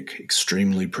formulaic,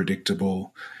 extremely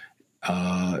predictable,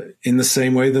 in the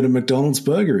same way that a McDonald's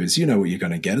burger is. You know what you're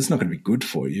going to get. It's not going to be good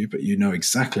for you, but you know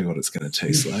exactly what it's going to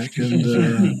taste like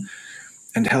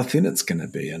and how thin it's going to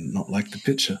be, and not like the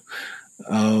picture.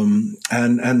 And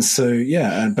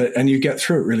you get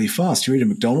through it really fast. You eat a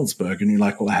McDonald's burger and you're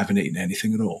like, well, I haven't eaten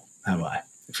anything at all, have I?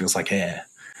 It feels like air.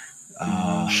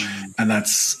 And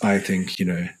that's, I think,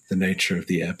 the nature of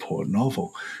the airport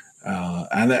novel.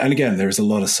 And again, there's a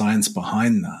lot of science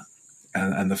behind that,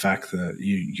 and the fact that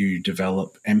you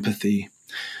develop empathy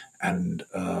and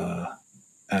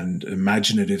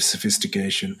imaginative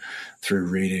sophistication through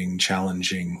reading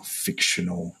challenging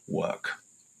fictional work.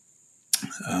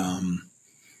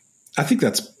 I think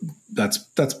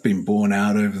that's been borne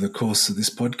out over the course of this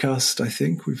podcast. I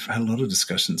think we've had a lot of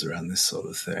discussions around this sort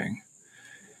of thing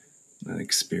and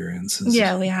experiences.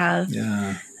 Yeah, we have.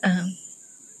 Yeah.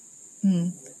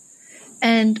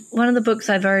 And one of the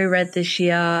books I've already read this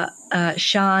year,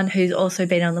 Sean, who's also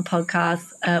been on the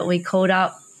podcast, we called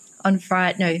up on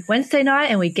Wednesday night,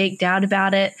 and we geeked out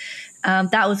about it.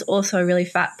 That was also a really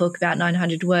fat book, about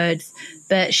 900 words,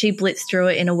 but she blitzed through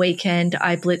it in a weekend.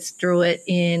 I blitzed through it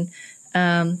in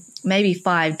maybe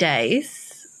 5 days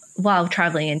while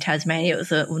traveling in Tasmania. It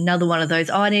was another one of those,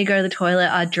 I need to go to the toilet.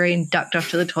 I ducked off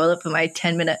to the toilet for my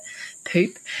 10-minute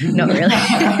poop. Not really.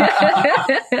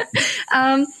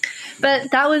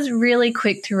 But that was really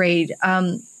quick to read.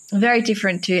 Very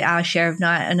different to Our Share of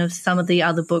Night and of some of the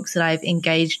other books that I've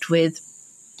engaged with.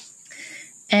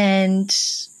 And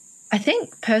I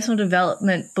think personal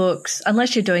development books,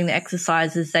 unless you're doing the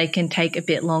exercises, they can take a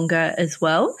bit longer as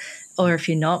well. Or if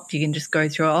you're not, you can just go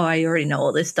through, I already know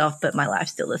all this stuff, but my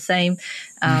life's still the same.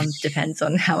 Depends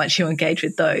on how much you engage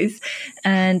with those.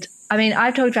 And I mean,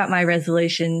 I've talked about my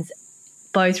resolutions,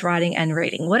 both writing and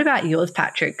reading. What about yours,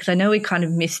 Patrick? Because I know we kind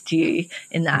of missed you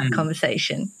in that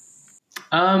conversation.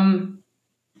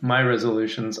 My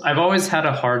resolutions. I've always had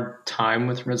a hard time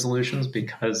with resolutions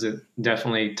because it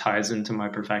definitely ties into my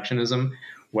perfectionism,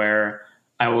 where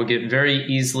I will get very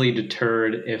easily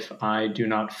deterred if I do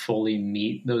not fully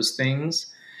meet those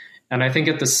things. And I think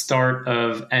at the start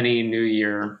of any new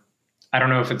year, I don't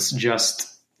know if it's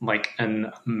just like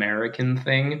an American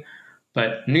thing,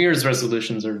 but New Year's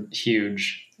resolutions are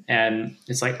huge. And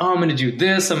it's like, I'm going to do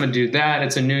this, I'm going to do that.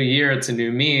 It's a new year. It's a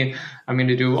new me. I'm going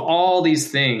to do all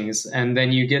these things. And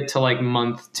then you get to like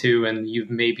month 2 and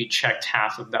you've maybe checked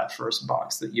half of that first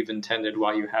box that you've intended,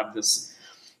 while you have this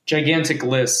gigantic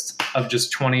list of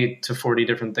just 20 to 40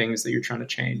 different things that you're trying to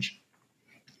change.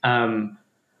 So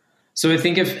I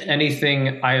think if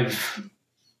anything, I've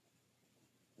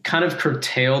kind of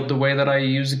curtailed the way that I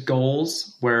use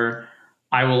goals, where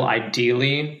I will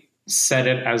ideally set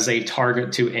it as a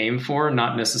target to aim for,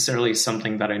 not necessarily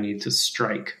something that I need to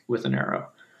strike with an arrow.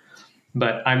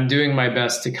 But I'm doing my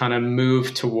best to kind of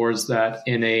move towards that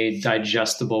in a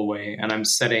digestible way. And I'm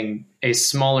setting a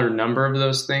smaller number of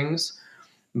those things.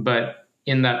 But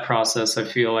in that process, I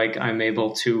feel like I'm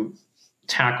able to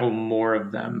tackle more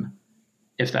of them,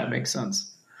 if that makes sense.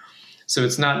 So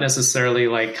it's not necessarily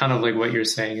like kind of like what you're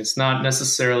saying. It's not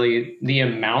necessarily the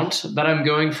amount that I'm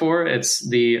going for. It's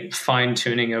the fine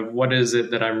tuning of what is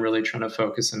it that I'm really trying to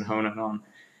focus and hone in on,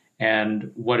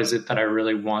 and what is it that I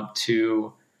really want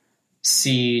to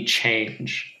see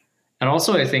change. And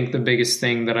also, I think the biggest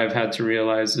thing that I've had to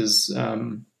realize is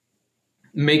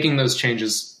making those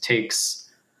changes takes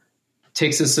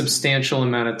a substantial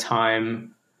amount of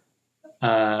time,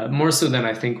 more so than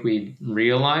I think we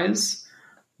realize.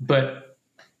 But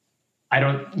I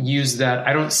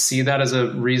don't see that as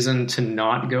a reason to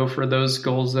not go for those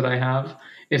goals that I have.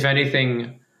 If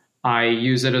anything, I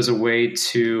use it as a way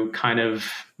to kind of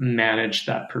manage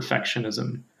that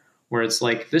perfectionism, where it's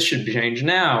like, this should change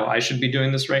now. I should be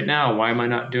doing this right now. Why am I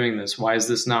not doing this? Why is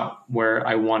this not where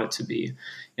I want it to be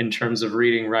in terms of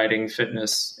reading, writing,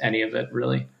 fitness, any of it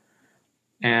really?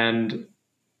 And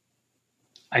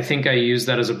I think I use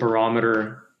that as a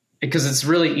barometer, because it's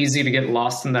really easy to get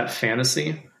lost in that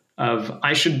fantasy of,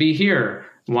 I should be here.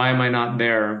 Why am I not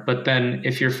there? But then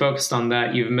if you're focused on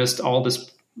that, you've missed all this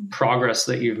progress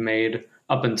that you've made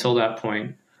up until that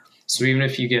point. So even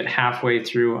if you get halfway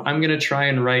through, I'm going to try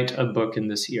and write a book in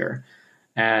this year,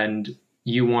 and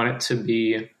you want it to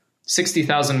be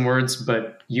 60,000 words,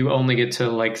 but you only get to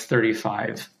like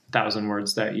 35,000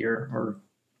 words that year, or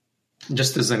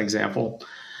just as an example.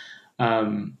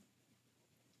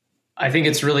 I think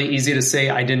it's really easy to say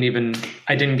I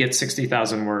didn't get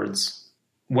 60,000 words,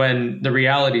 when the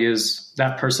reality is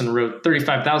that person wrote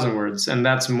 35,000 words, and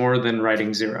that's more than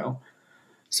writing 0.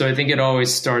 So I think it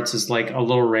always starts as like a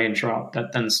little raindrop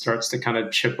that then starts to kind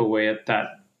of chip away at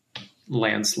that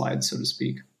landslide, so to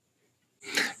speak.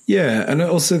 Yeah, and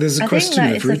also there's a question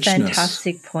of richness. I think that is a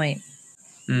fantastic point.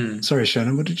 Sorry,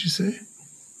 Shannon, what did you say?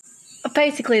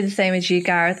 Basically the same as you,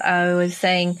 Gareth. I was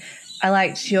saying I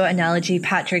liked your analogy,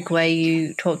 Patrick, where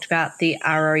you talked about the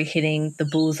arrow hitting the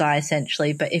bullseye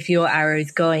essentially. But if your arrow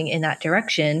is going in that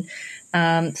direction,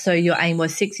 so your aim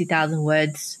was 60,000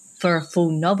 words for a full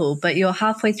novel, but you're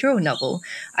halfway through a novel.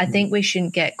 I think we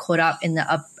shouldn't get caught up in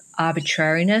the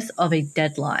arbitrariness of a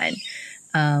deadline.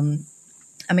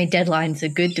 I mean, deadlines are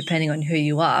good depending on who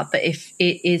you are, but if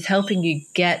it is helping you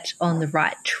get on the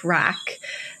right track,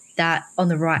 that on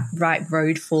the right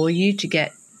road for you to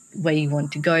get where you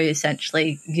want to go,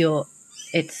 essentially,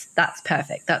 that's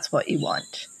perfect. That's what you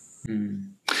want.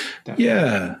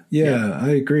 Yeah, I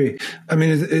agree. I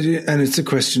mean, it is a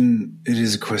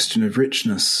question of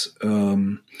richness,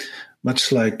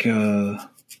 much like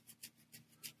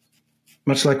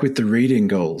with the reading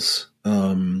goals.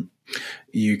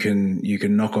 You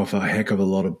can knock off a heck of a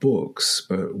lot of books,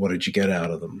 but what did you get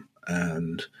out of them?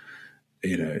 And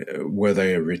were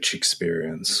they a rich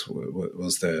experience?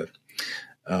 Was there?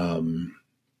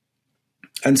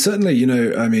 And certainly,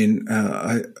 I mean,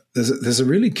 there's a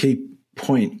really key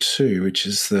point too, which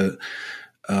is that,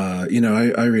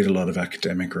 I read a lot of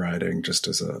academic writing just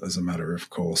as a matter of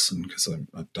course, and because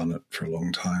I've done it for a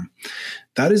long time.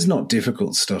 That is not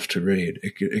difficult stuff to read.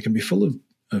 It can be full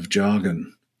of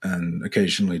jargon and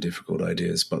occasionally difficult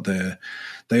ideas, but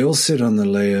they all sit on the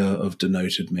layer of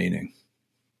denoted meaning.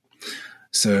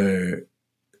 So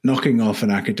knocking off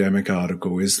an academic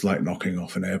article is like knocking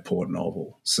off an airport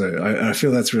novel. So I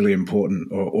feel that's really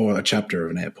important, or a chapter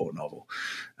of an airport novel.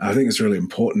 I think it's really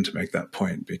important to make that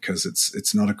point, because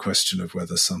it's not a question of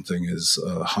whether something is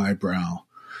highbrow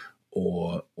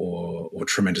or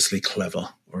tremendously clever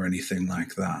or anything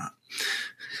like that.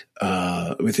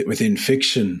 Within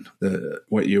fiction,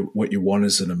 what you want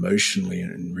is an emotionally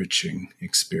enriching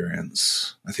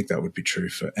experience. I think that would be true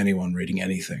for anyone reading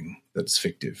anything that's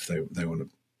fictive. They want to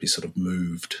be sort of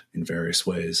moved in various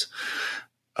ways.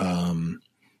 And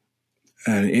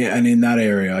in that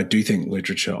area, I do think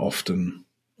literature often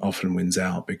wins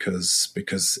out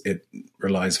because it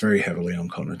relies very heavily on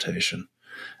connotation,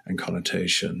 and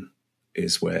connotation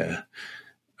is where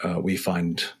we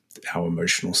find our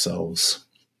emotional selves.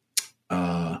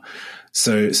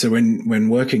 So when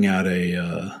working out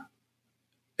a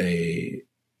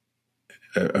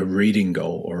reading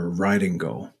goal or a writing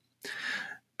goal,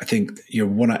 I think you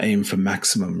want to aim for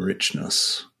maximum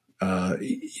richness.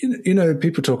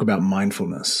 People talk about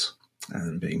mindfulness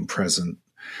and being present,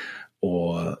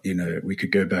 or, we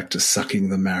could go back to sucking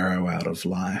the marrow out of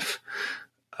life.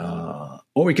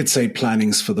 Or we could say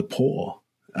planning's for the poor.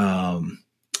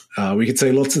 We could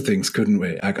say lots of things, couldn't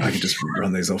we? I could just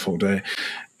run these off all day.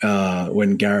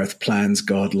 When Gareth plans,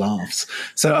 God laughs.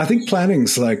 So I think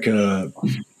planning's like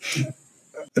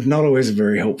not always a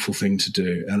very helpful thing to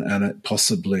do, and it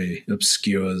possibly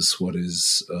obscures what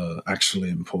is actually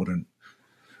important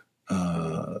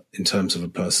in terms of a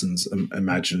person's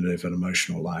imaginative and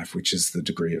emotional life, which is the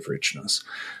degree of richness.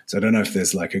 So I don't know if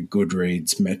there's like a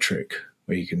Goodreads metric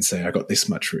where you can say, I got this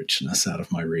much richness out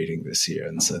of my reading this year,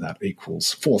 and so that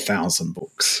equals 4,000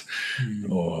 books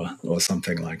or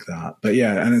something like that. But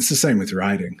yeah, and it's the same with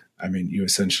writing. I mean, you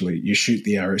shoot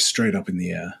the arrow straight up in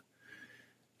the air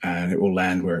and it will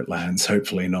land where it lands,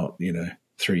 hopefully not,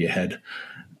 through your head.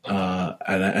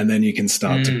 And then you can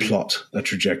start to plot a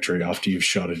trajectory after you've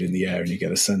shot it in the air, and you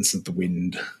get a sense of the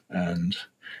wind and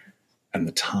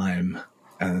the time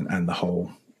and the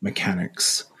whole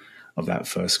mechanics of that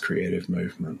first creative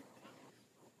movement.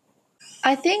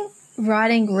 I think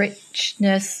writing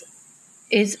richness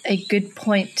is a good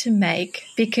point to make,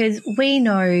 because we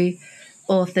know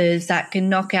authors that can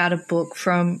knock out a book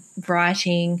from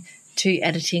writing to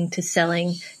editing to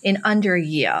selling in under a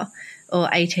year or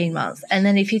 18 months. And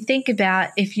then if you think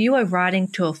about, if you are writing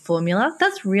to a formula,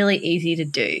 that's really easy to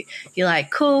do. You're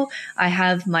like, cool, I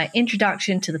have my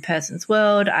introduction to the person's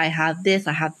world. I have this,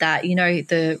 I have that,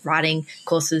 the writing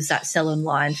courses that sell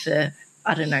online for,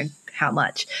 I don't know how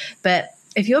much. But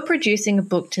if you're producing a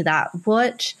book to that,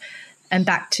 and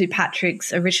back to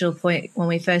Patrick's original point when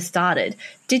we first started,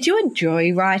 did you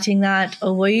enjoy writing that,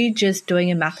 or were you just doing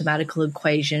a mathematical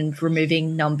equation,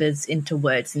 removing numbers into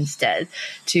words instead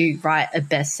to write a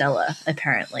bestseller,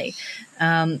 apparently?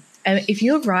 And if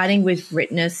you're writing with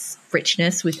richness,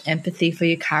 with empathy for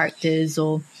your characters,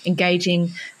 or engaging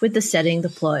with the setting, the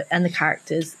plot, and the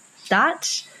characters,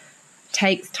 that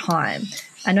takes time.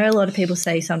 I know a lot of people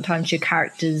say sometimes your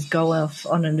characters go off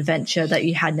on an adventure that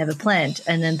you had never planned,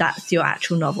 and then that's your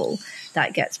actual novel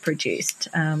that gets produced.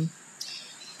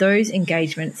 Those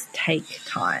engagements take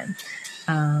time,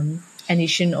 and you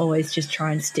shouldn't always just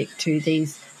try and stick to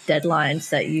these deadlines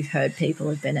that you've heard people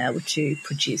have been able to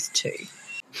produce to.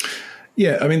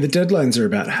 Yeah, I mean, the deadlines are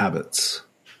about habits.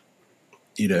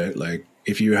 Like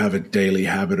if you have a daily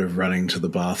habit of running to the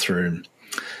bathroom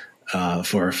 4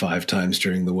 or 5 times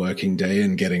during the working day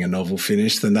and getting a novel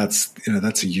finished, then that's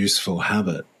a useful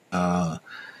habit. And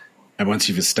once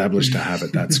you've established a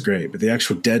habit, that's great. But the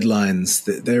actual deadlines,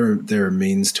 they're a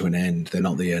means to an end. They're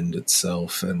not the end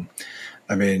itself. And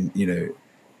I mean,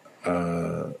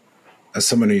 as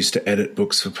someone who used to edit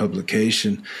books for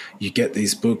publication, you get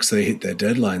these books, they hit their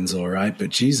deadlines all right, but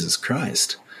Jesus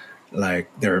Christ, like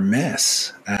they're a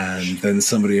mess. And then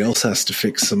somebody else has to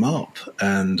fix them up.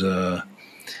 And,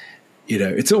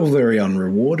 it's all very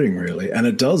unrewarding, really. And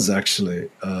it does actually,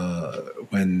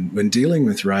 when dealing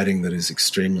with writing that is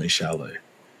extremely shallow,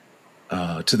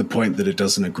 to the point that it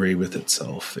doesn't agree with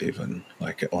itself, even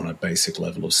like on a basic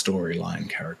level of storyline,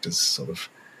 characters sort of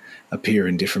appear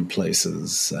in different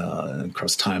places and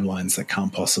across timelines that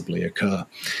can't possibly occur.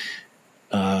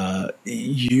 It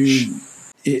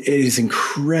is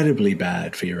incredibly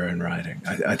bad for your own writing.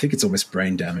 I think it's almost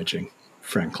brain damaging,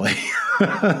 frankly.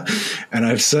 And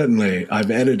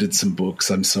I've edited some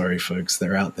books. I'm sorry, folks,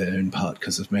 they're out there in part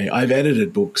because of me. I've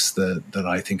edited books that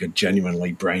I think are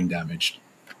genuinely brain damaging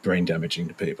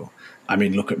to people. I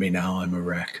mean, look at me now, I'm a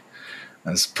wreck.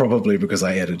 That's probably because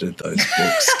I edited those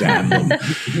books, damn them.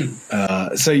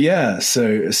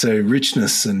 So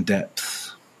richness and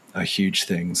depth are huge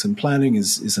things, and planning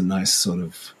is a nice sort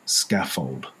of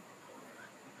scaffold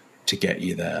to get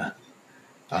you there.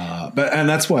 And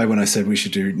that's why when I said we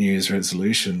should do New Year's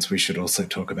resolutions, we should also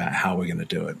talk about how we're going to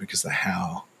do it, because the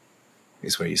how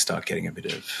is where you start getting a bit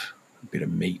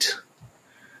of meat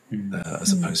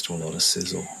as opposed to a lot of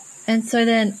sizzle. And so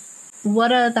then,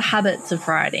 what are the habits of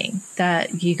writing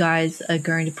that you guys are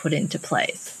going to put into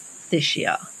place this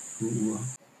year?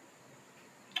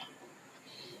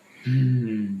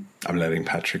 I'm letting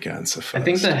Patrick answer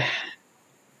first.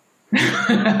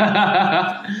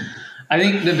 I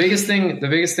think the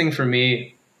biggest thing for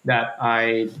me that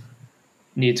I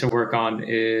need to work on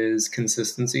is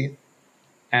consistency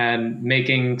and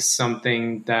making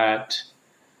something that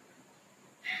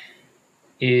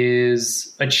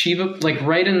is achievable, like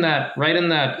right in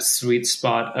that sweet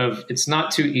spot of it's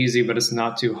not too easy, but it's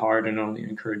not too hard, and only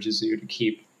encourages you to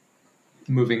keep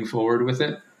moving forward with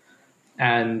it.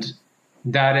 And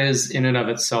that is in and of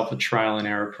itself a trial and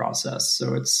error process.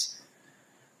 So it's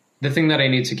the thing that I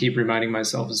need to keep reminding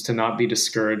myself is to not be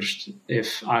discouraged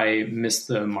if I miss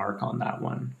the mark on that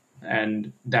one.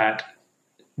 And that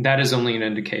is only an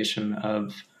indication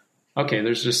of okay,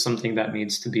 there's just something that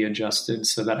needs to be adjusted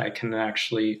so that I can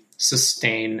actually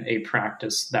sustain a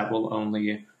practice that will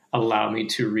only allow me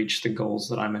to reach the goals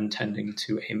that I'm intending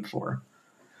to aim for.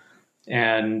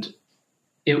 And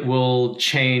it will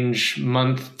change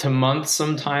month to month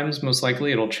sometimes. Most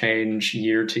likely it'll change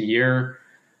year to year.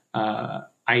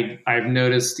 I've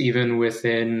noticed even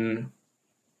within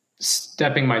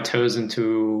stepping my toes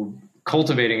into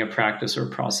cultivating a practice or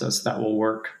process that will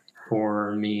work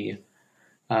for me,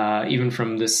 even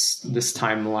from this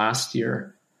time last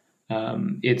year,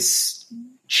 it's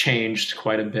changed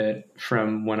quite a bit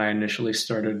from when I initially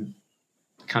started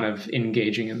kind of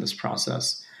engaging in this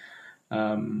process.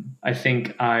 I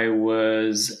think I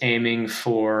was aiming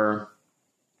for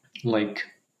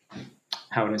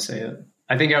how would I say it?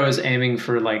 I think I was aiming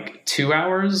for 2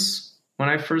 hours when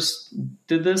I first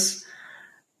did this.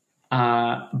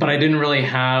 But I didn't really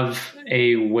have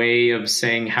a way of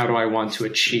saying, how do I want to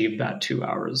achieve that 2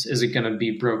 hours? Is it going to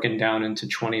be broken down into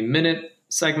 20-minute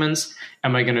segments?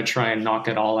 Am I going to try and knock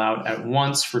it all out at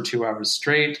once for 2 hours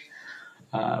straight?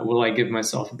 Will I give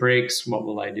myself breaks? What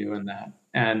will I do in that?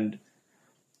 And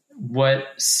what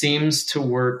seems to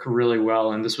work really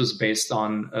well, and this was based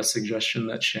on a suggestion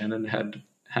that Shannon had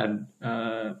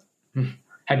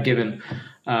given,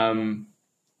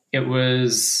 it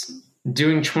was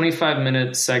doing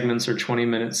 25-minute segments or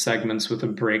 20-minute segments with a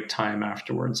break time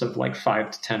afterwards of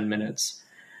 5 to 10 minutes.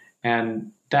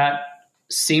 And that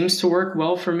seems to work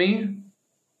well for me.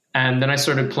 And then I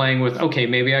started playing with, okay,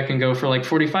 maybe I can go for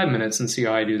 45 minutes and see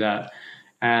how I do that.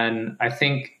 And I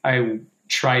think I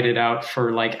tried it out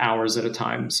for hours at a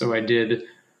time. So I did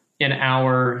an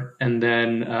hour and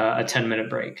then a 10-minute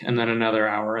break, and then another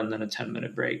hour and then a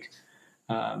 10-minute break.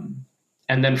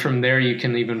 And then from there, you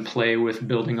can even play with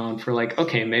building on for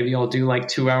okay, maybe I'll do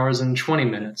 2 hours and 20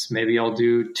 minutes. Maybe I'll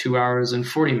do 2 hours and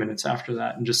 40 minutes after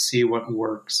that and just see what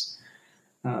works.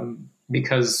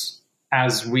 Because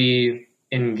as we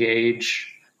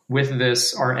engage with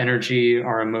this, our energy,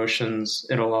 our emotions,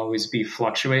 it'll always be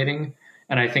fluctuating.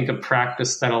 And I think a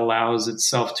practice that allows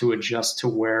itself to adjust to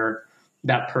where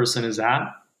that person is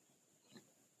at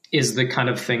is the kind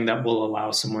of thing that will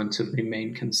allow someone to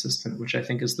remain consistent, which I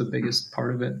think is the biggest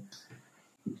part of it.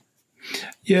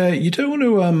 Yeah, you don't want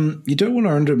to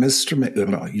underestimate the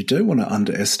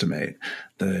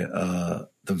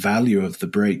value of the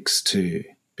breaks too,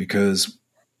 because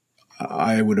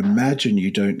I would imagine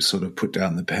you don't sort of put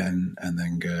down the pen and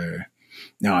then go,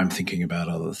 now I'm thinking about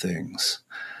other things.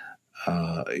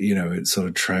 It sort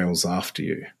of trails after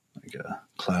you like a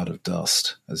cloud of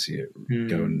dust as you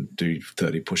go and do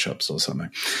 30 push-ups or something.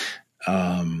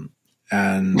 And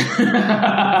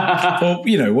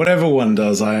whatever one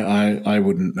does, I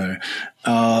wouldn't know.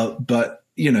 But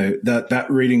that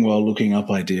reading while looking up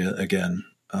idea again,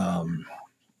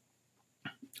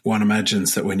 one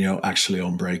imagines that when you're actually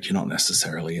on break, you're not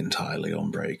necessarily entirely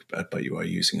on break, but you are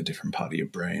using a different part of your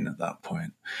brain at that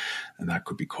point. And that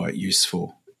could be quite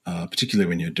useful, particularly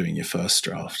when you're doing your first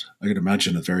draft. I could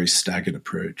imagine a very staggered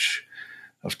approach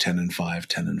of 10 and 5,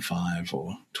 10 and 5,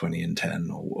 or 20 and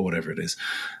 10, or whatever it is,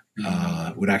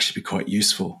 would actually be quite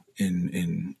useful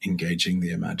in engaging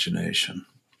the imagination.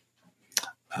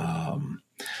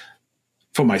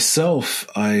 For myself,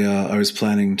 I was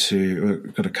planning to,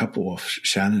 I've got a couple off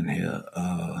Shannon here.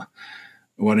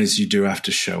 One is you do have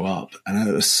to show up. And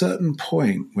at a certain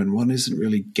point, when one isn't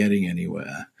really getting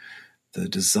anywhere, the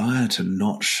desire to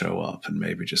not show up and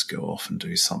maybe just go off and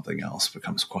do something else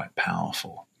becomes quite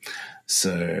powerful.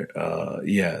 So,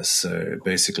 so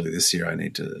basically this year I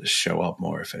need to show up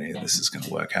more if any of this is going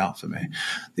to work out for me.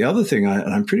 The other thing,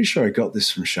 and I'm pretty sure I got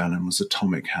this from Shannon, was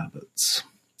Atomic Habits.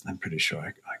 I'm pretty sure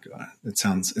I got it. It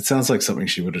sounds like something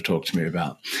she would have talked to me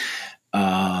about.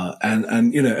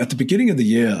 And at the beginning of the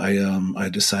year, I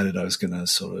decided I was going to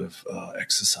sort of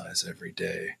exercise every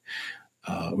day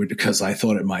because I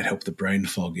thought it might help the brain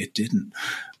fog. It didn't,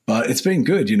 but it's been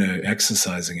good,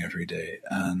 exercising every day.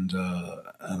 And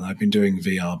I've been doing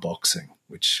VR boxing,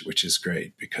 which is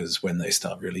great because when they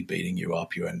start really beating you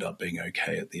up, you end up being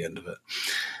okay at the end of it.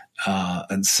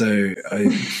 And so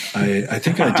I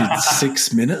think I did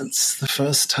 6 minutes the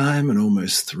first time and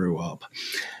almost threw up.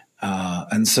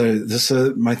 And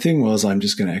so my thing was, I'm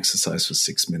just going to exercise for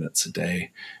 6 minutes a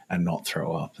day and not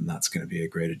throw up. And that's going to be a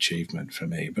great achievement for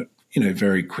me. But,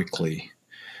 very quickly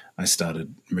I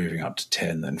started moving up to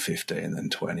 10, then 15, then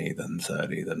 20, then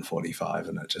 30, then 45.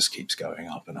 And it just keeps going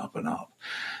up and up and up.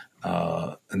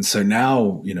 And so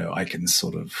now, I can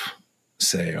sort of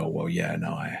say, oh, well, yeah,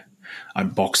 no, I'm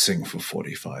boxing for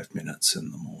 45 minutes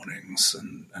in the mornings,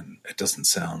 and it doesn't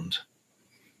sound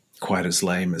quite as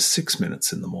lame as 6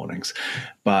 minutes in the mornings,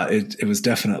 but it was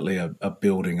definitely a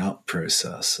building up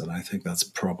process. And I think that's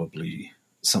probably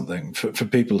something for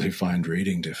people who find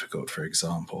reading difficult, for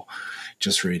example,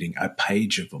 just reading a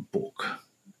page of a book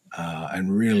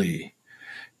and really,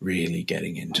 really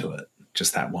getting into it,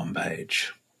 just that one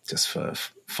page, just for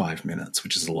 5 minutes,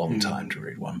 which is a long time to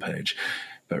read one page,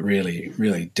 but really,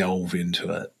 really delve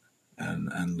into it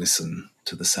and listen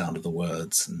to the sound of the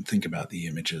words and think about the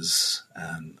images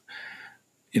and,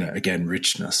 again,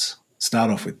 richness. Start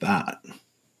off with that.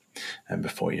 And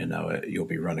before you know it, you'll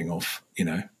be running off,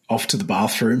 off to the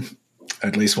bathroom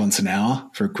at least once an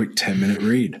hour for a quick 10-minute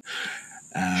read.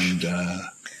 And,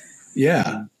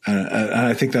 and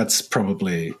I think that's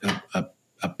probably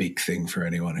a big thing for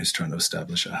anyone who's trying to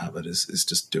establish a habit is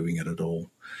just doing it at all.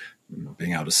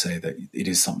 Being able to say that it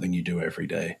is something you do every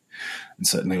day. And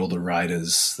certainly all the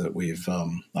writers that we've,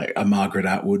 like Margaret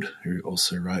Atwood, who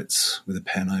also writes with a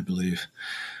pen, I believe,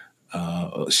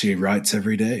 she writes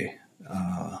every day.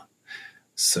 And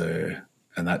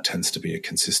that tends to be a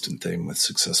consistent theme with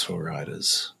successful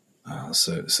writers.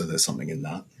 So there's something in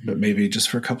that, but maybe just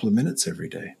for a couple of minutes every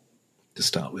day to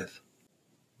start with.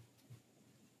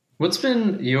 What's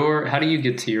been how do you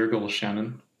get to your goal,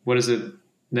 Shannon? What is it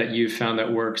that you found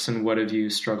that works, and what have you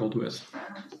struggled with?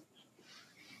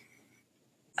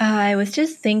 I was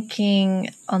just thinking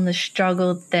on the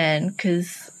struggle then,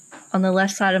 because on the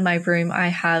left side of my room, I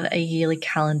have a yearly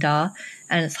calendar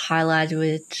and it's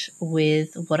highlighted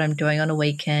with what I'm doing on a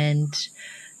weekend,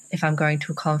 if I'm going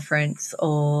to a conference,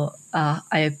 or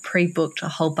I pre-booked a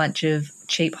whole bunch of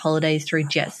cheap holidays through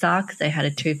Jetstar because they had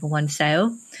a 2-for-1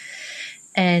 sale.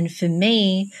 And for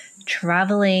me,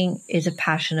 traveling is a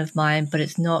passion of mine, but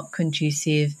it's not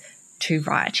conducive to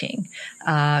writing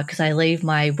because I leave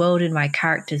my world and my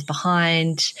characters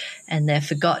behind and they're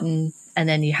forgotten. And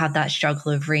then you have that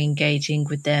struggle of re-engaging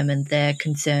with them and their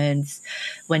concerns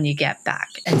when you get back.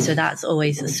 And so that's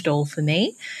always a stall for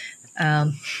me.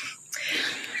 Hey,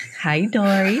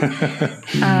 Dory.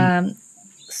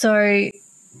 So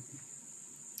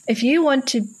if you want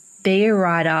to be a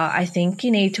writer, I think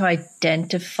you need to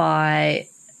identify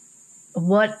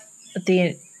what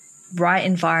the right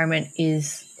environment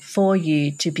is for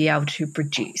you to be able to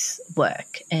produce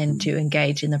work and to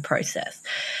engage in the process.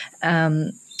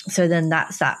 So then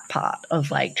that's that part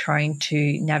of like trying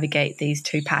to navigate these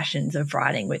two passions of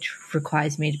writing, which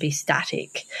requires me to be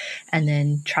static, and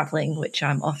then traveling, which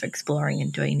I'm off exploring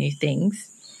and doing new things.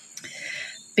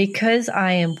 Because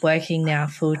I am working now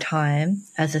full time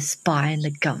as a spy in the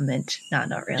government. No,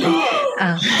 not really.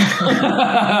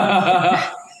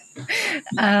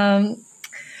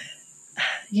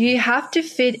 You have to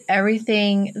fit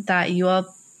everything that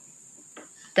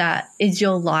is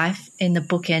your life in the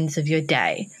bookends of your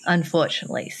day,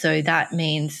 unfortunately. So that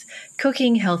means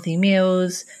cooking healthy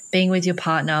meals, being with your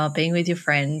partner, being with your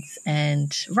friends,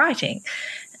 and writing.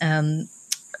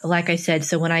 Like I said,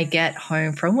 so when I get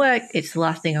home from work, it's the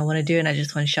last thing I want to do, and I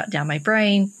just want to shut down my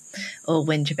brain or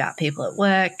whinge about people at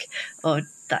work or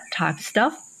that type of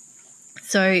stuff.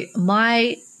 So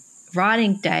my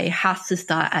writing day has to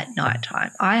start at nighttime.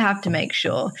 I have to make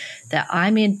sure that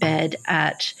I'm in bed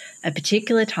at a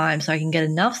particular time so I can get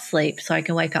enough sleep so I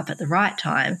can wake up at the right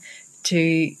time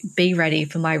to be ready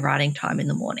for my writing time in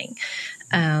the morning.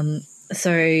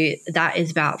 So that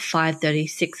is about 5:30,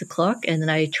 6 o'clock, and then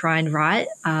I try and write.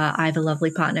 I have a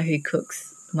lovely partner who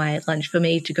cooks my lunch for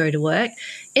me to go to work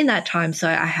in that time, so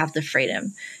I have the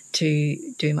freedom to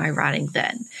do my writing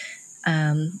then.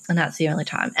 And that's the only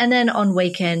time. And then on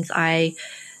weekends, I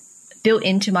built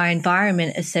into my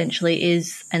environment essentially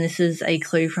is, and this is a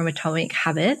clue from Atomic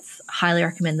Habits, highly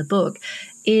recommend the book,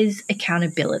 is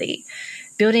accountability.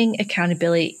 Building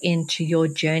accountability into your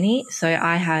journey. So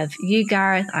I have you,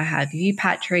 Gareth. I have you,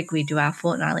 Patrick. We do our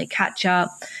fortnightly catch up.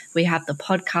 We have the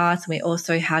podcast. We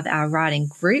also have our writing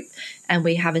group, and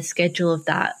we have a schedule of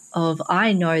that.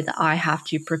 I know that I have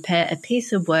to prepare a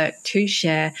piece of work to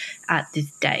share at this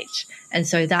date. And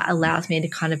so that allows me to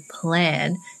kind of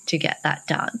plan to get that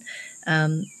done.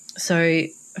 So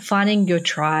finding your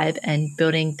tribe and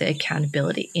building the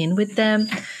accountability in with them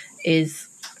is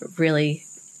really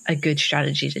a good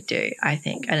strategy to do, I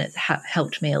think, and it's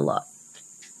helped me a lot.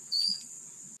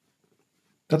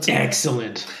 That's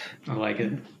excellent. I like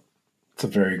it. It's a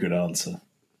very good answer.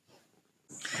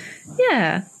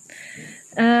 Yeah.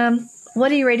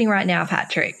 What are you reading right now,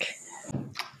 Patrick?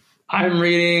 I'm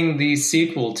reading the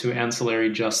sequel to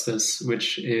Ancillary Justice,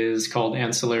 which is called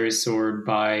Ancillary Sword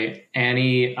by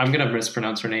Annie, I'm going to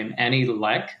mispronounce her name, Annie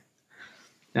Leck,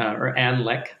 or Anne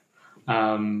Leck.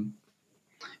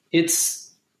 It's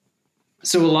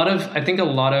so a lot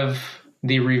of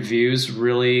the reviews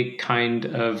really kind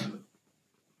of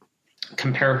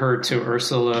compare her to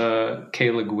Ursula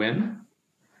K. Le Guin.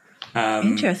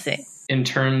 Interesting. In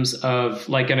terms of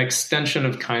like an extension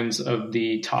of kinds of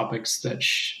the topics that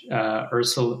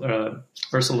Ursula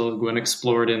Le Guin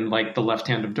explored in like The Left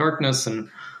Hand of Darkness and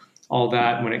all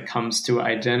that, when it comes to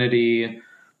identity,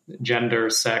 gender,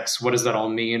 sex, what does that all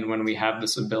mean when we have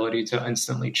this ability to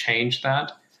instantly change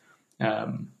that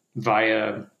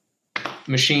via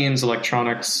machines,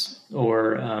 electronics,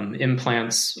 or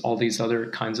implants, all these other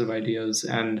kinds of ideas.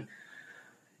 And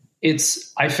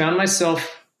I found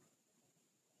myself,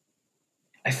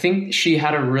 I think she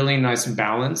had a really nice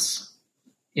balance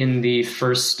in the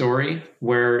first story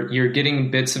where you're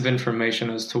getting bits of information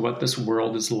as to what this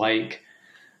world is like,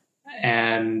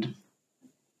 and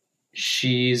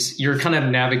you're kind of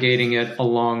navigating it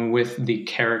along with the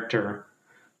character.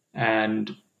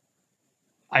 And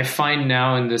I find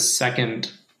now in this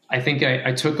second, I think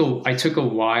I took a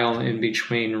while in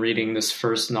between reading this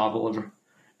first novel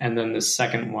and then the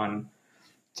second one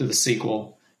to the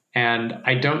sequel. And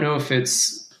I don't know if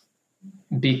it's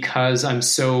because I'm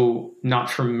so not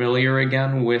familiar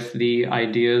again with the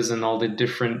ideas and all the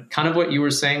different, kind of what you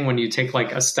were saying when you take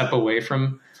like a step away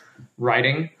from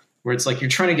writing, where it's like you're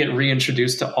trying to get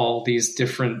reintroduced to all these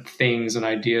different things and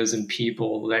ideas and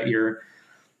people that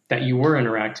you were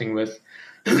interacting with.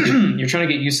 You're trying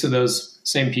to get used to those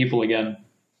same people again.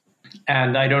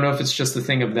 And I don't know if it's just a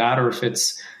thing of that, or if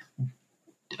it's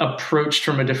approached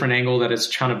from a different angle that is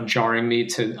kind of jarring me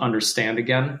to understand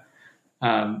again.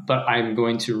 But I'm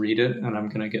going to read it and I'm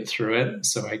going to get through it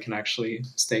so I can actually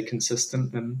stay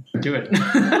consistent and do it.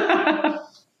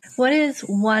 What is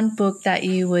one book that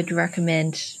you would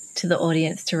recommend to the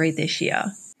audience to read this year?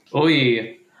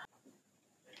 Oy.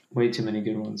 Way too many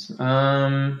good ones.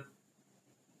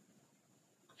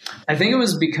 I think it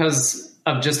was because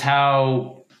of just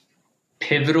how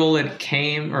pivotal it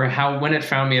came, or how when it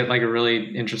found me at like a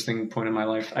really interesting point in my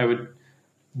life. I would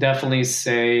definitely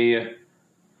say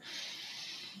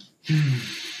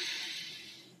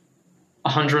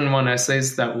 101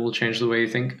 Essays That Will Change the Way You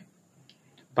Think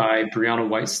by Brianna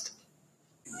Wiest.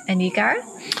 And you, Gareth?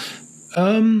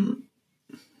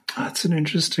 That's an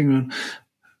interesting one.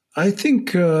 I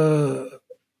think I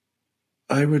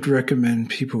would recommend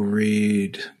people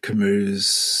read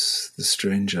Camus' The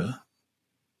Stranger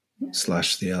 /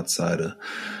 The Outsider,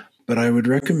 but I would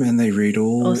recommend they read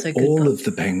all of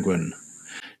the Penguin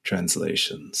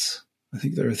translations. I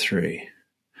think there are 3.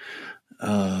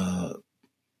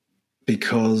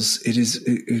 Because it is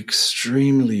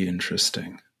extremely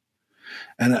interesting.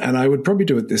 And I would probably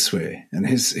do it this way. And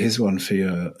here's one for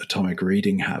your atomic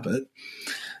reading habit.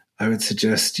 I would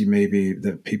suggest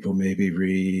that people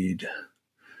read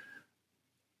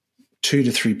 2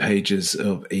 to 3 pages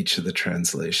of each of the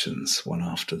translations, one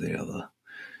after the other,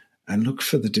 and look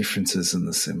for the differences and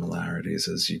the similarities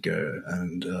as you go,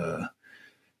 and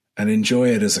enjoy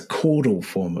it as a caudal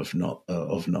form of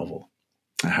novel.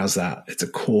 How's that? It's a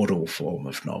caudal form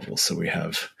of novel. So we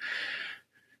have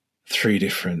 3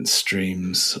 different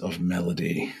streams of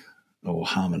melody, or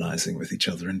harmonizing with each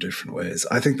other in different ways.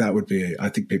 I think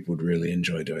people would really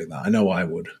enjoy doing that. I know I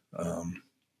would,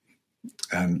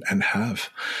 and have.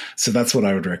 So that's what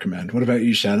I would recommend. What about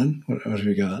you, Shannon? What have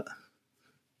you got?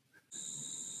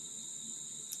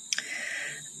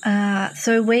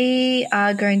 So we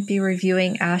are going to be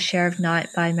reviewing Our Share of Night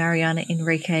by Mariana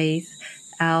Enriquez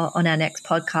on our next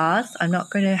podcast. I'm not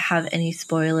going to have any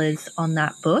spoilers on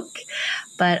that book,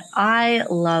 but I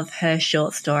love her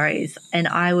short stories, and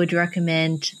I would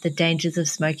recommend The Dangers of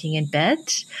Smoking in Bed.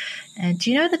 And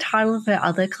do you know the title of her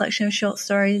other collection of short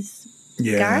stories,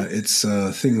 Yeah, Gareth? it's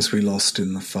Things We Lost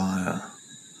in the Fire.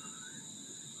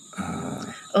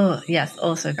 Oh, yes,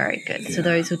 also very good. Yeah. So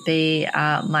those would be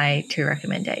my 2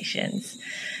 recommendations.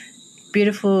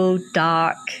 Beautiful,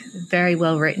 dark, very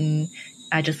well written.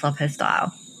 I just love her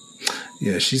style.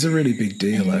 Yeah, she's a really big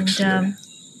deal, actually.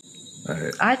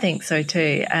 I think so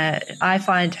too. I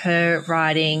find her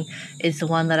writing is the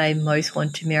one that I most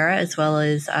want to mirror, as well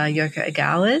as Yoko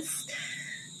Ogawa's.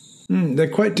 They're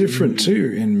quite different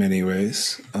too in many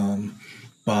ways.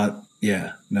 But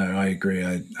yeah, no, I agree.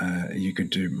 You could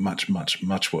do much, much,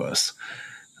 much worse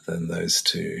than those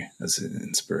 2 as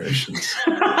inspirations.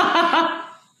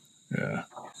 Yeah.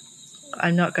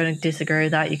 I'm not going to disagree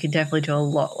with that. You could definitely do a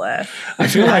lot worse. I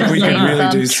feel like we could really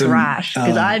do some trash,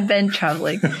 because I've been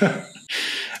traveling. I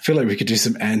feel like we could do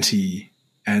some anti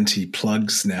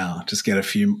plugs now. Just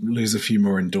lose a few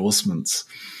more endorsements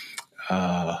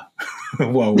while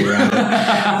we're at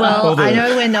it. Well, I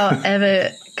know we're not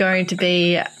ever going to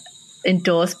be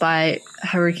endorsed by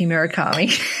Haruki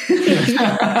Murakami.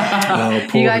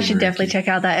 Oh, you guys should definitely check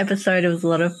out that episode. It was a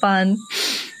lot of fun.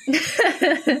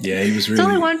 Yeah, he was really... It's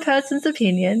only one person's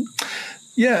opinion.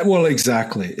 Yeah, well,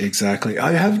 exactly.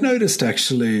 I have noticed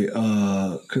actually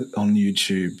on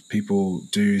YouTube, people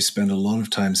do spend a lot of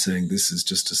time saying this is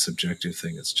just a subjective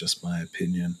thing. It's just my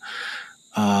opinion.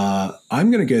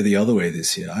 I'm going to go the other way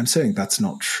this year. I'm saying that's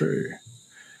not true.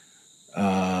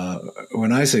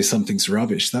 When I say something's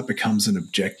rubbish, that becomes an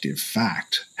objective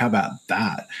fact. How about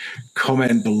that?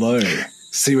 Comment below.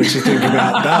 See what you think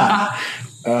about that.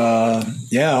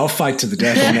 Yeah, I'll fight to the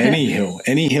death on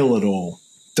any hill at all.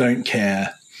 Don't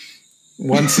care.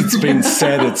 Once it's been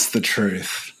said, it's the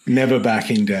truth. Never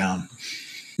backing down.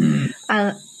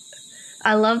 I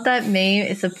love that meme.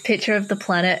 It's a picture of the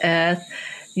planet Earth.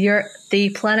 You're the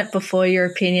planet before your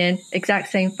opinion, exact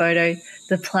same photo,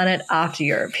 the planet after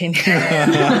your opinion.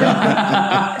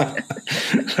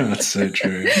 That's so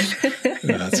true.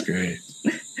 That's great.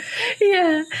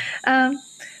 Yeah.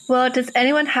 Well, does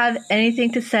anyone have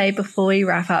anything to say before we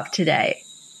wrap up today?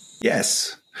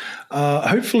 Yes.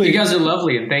 Hopefully, you guys are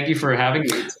lovely, and thank you for having me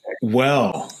today.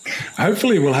 Well,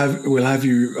 hopefully we'll have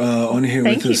you on here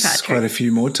with us, Patrick, quite a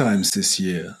few more times this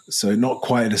year. So not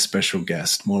quite a special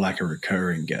guest, more like a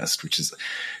recurring guest, which is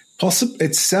possible.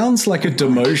 It sounds like a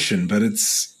demotion, but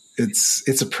it's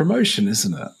a promotion,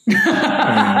 isn't it?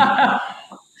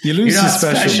 You lose your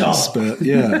specialness, but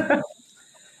yeah.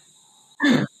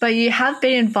 But you have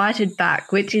been invited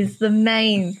back, which is the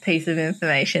main piece of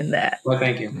information there. Well,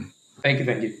 thank you. Thank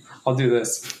you. I'll do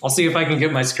this. I'll see if I can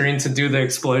get my screen to do the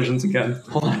explosions again.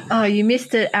 Hold on. Oh, you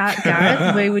missed it out,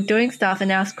 Gareth. We were doing stuff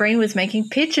and our screen was making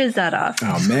pictures at us.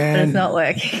 Oh, man. But it's not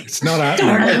working. It's not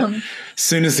happening. As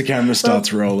soon as the camera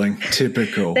starts rolling.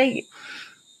 Typical.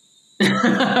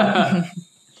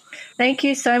 Thank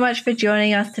you so much for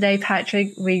joining us today,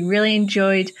 Patrick. We really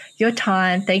enjoyed your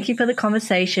time. Thank you for the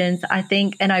conversations. I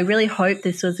think, and I really hope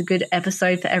this was a good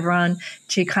episode for everyone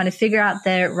to kind of figure out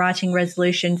their writing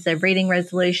resolutions, their reading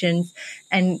resolutions.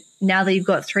 And now that you've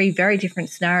got 3 very different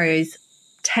scenarios,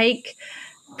 treat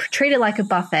it like a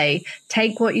buffet.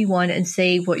 Take what you want and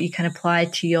see what you can apply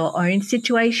to your own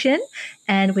situation.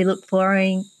 And we look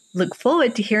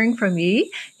forward to hearing from you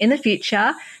in the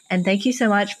future. And thank you so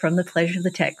much from The Pleasure of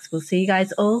the Text. We'll see you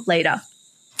guys all later.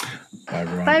 Bye,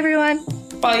 everyone. Bye, everyone.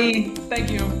 Bye. Thank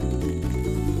you.